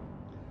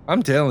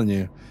 I'm telling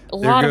you.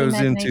 There goes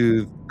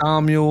into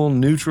Thaumiel,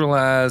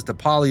 Neutralized,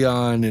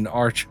 Apollyon, and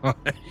Archon.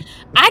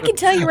 I can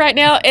tell you right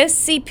now,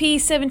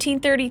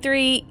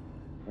 SCP-1733,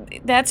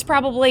 that's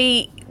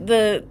probably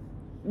the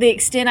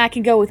extent I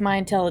can go with my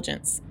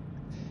intelligence.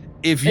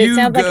 If you it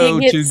sounds like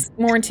it gets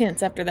more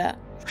intense after that.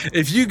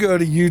 If you go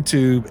to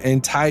YouTube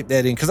and type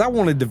that in, because I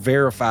wanted to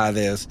verify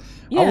this.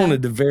 Yeah. I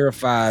wanted to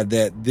verify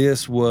that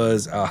this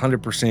was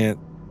 100%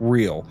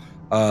 real.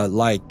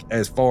 Like,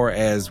 as far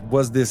as,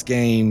 was this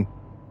game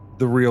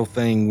the real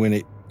thing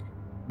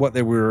what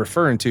they were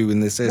referring to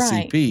in this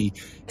SCP?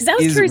 Because I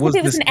was curious if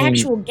it was an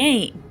actual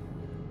game.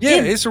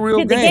 Yeah, it's a real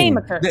game. Did the game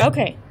occur?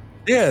 Okay.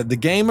 Yeah, the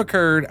game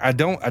occurred. I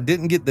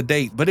didn't get the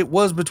date, but it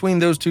was between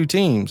those two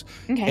teams.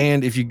 Okay.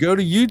 And if you go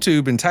to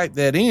YouTube and type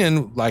that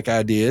in, like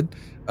I did,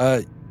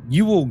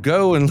 you will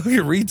go and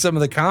read some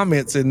of the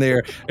comments in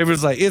there. It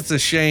was like, it's a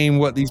shame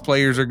what these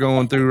players are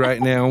going through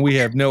right now, and we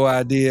have no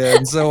idea,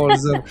 and so on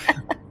and so.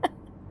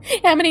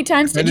 How many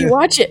times did you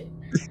watch it?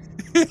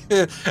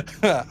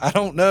 I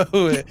don't know.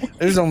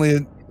 There's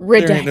only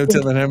there ain't no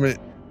telling how many.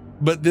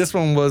 But this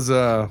one was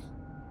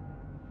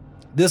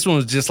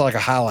just like a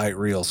highlight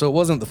reel, so it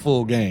wasn't the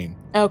full game.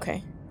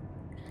 Okay.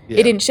 Yeah.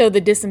 It didn't show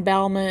the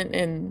disembowelment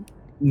and.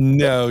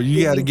 No,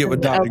 you got to get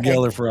with Dr.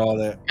 Geller for all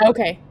that.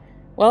 Okay.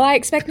 Well, I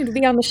expect him to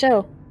be on the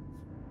show.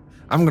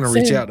 I'm going to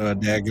reach out to a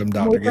daggum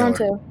Dr.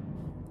 Geller.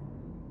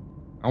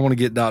 I want to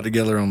get Dr.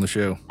 Geller on the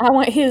show. I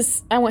want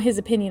his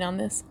opinion on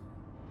this.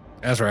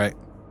 That's right.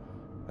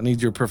 I need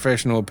your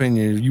professional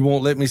opinion. If you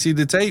won't let me see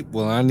the tape,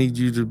 well, I need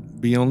you to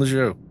be on the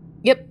show.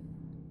 Yep.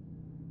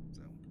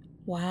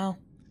 Wow.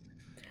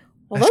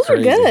 Well, those are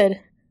good.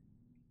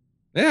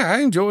 Yeah,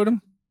 I enjoyed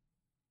them.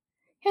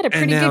 Had a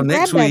pretty good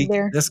grab bag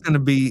there. That's going to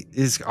be,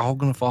 it's all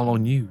going to fall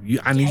on you.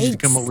 I need you to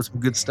come up with some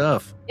good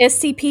stuff.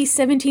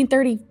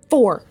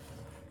 SCP-1734.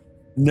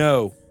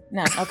 No.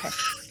 No, okay.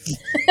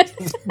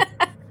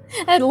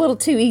 That's a little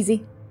too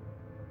easy.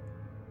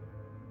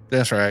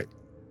 That's right.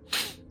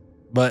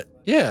 But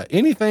yeah,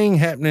 anything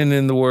happening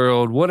in the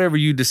world, whatever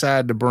you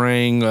decide to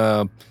bring,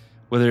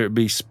 whether it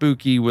be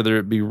spooky, whether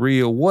it be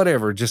real,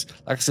 whatever, just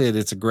like I said,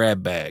 it's a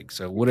grab bag.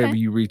 So whatever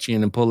you reach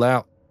in and pull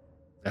out,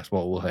 that's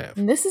what we'll have.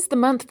 And this is the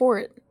month for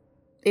it.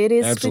 It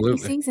is spooky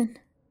season.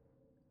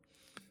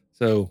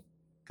 So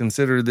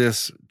consider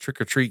this trick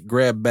or treat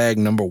grab bag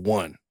number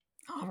 1.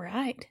 All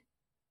right.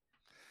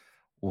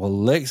 Well,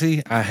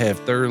 Lexi, I have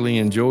thoroughly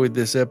enjoyed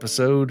this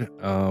episode.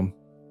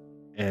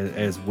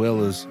 As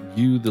well as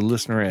you, the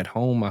listener at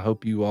home. I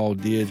hope you all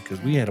did, because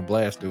we had a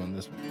blast doing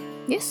this one.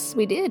 Yes,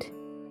 we did.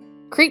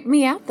 Creeped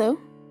me out, though.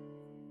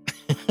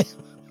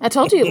 I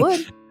told you it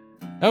would.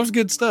 That was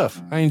good stuff.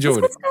 I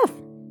enjoyed it.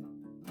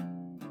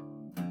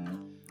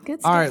 Good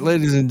stuff. All right,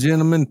 ladies and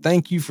gentlemen,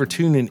 thank you for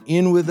tuning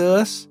in with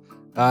us.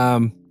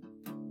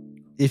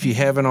 If you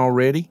haven't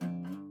already,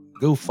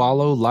 go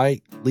follow,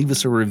 leave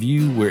us a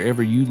review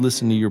wherever you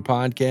listen to your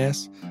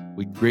podcasts.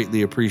 We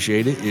greatly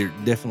appreciate it. It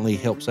definitely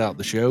helps out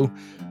the show.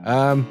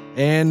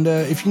 And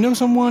if you know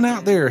someone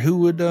out there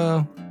who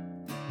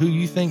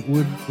you think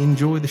would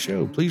enjoy the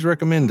show, please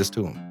recommend us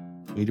to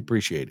them. We'd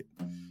appreciate it.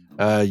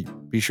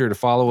 Be sure to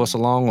follow us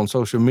along on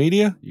social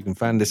media. You can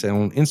find us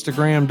on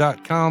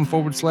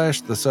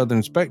Instagram.com/The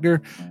Southern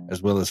Spectre,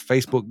 as well as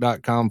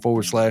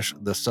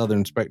Facebook.com/The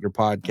Southern Spectre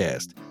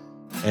Podcast.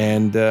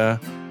 And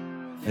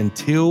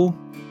until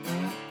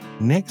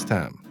next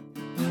time,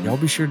 y'all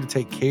be sure to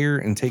take care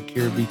and take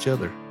care of each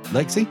other.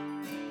 Lexi?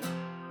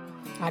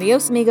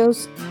 Adios,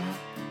 amigos.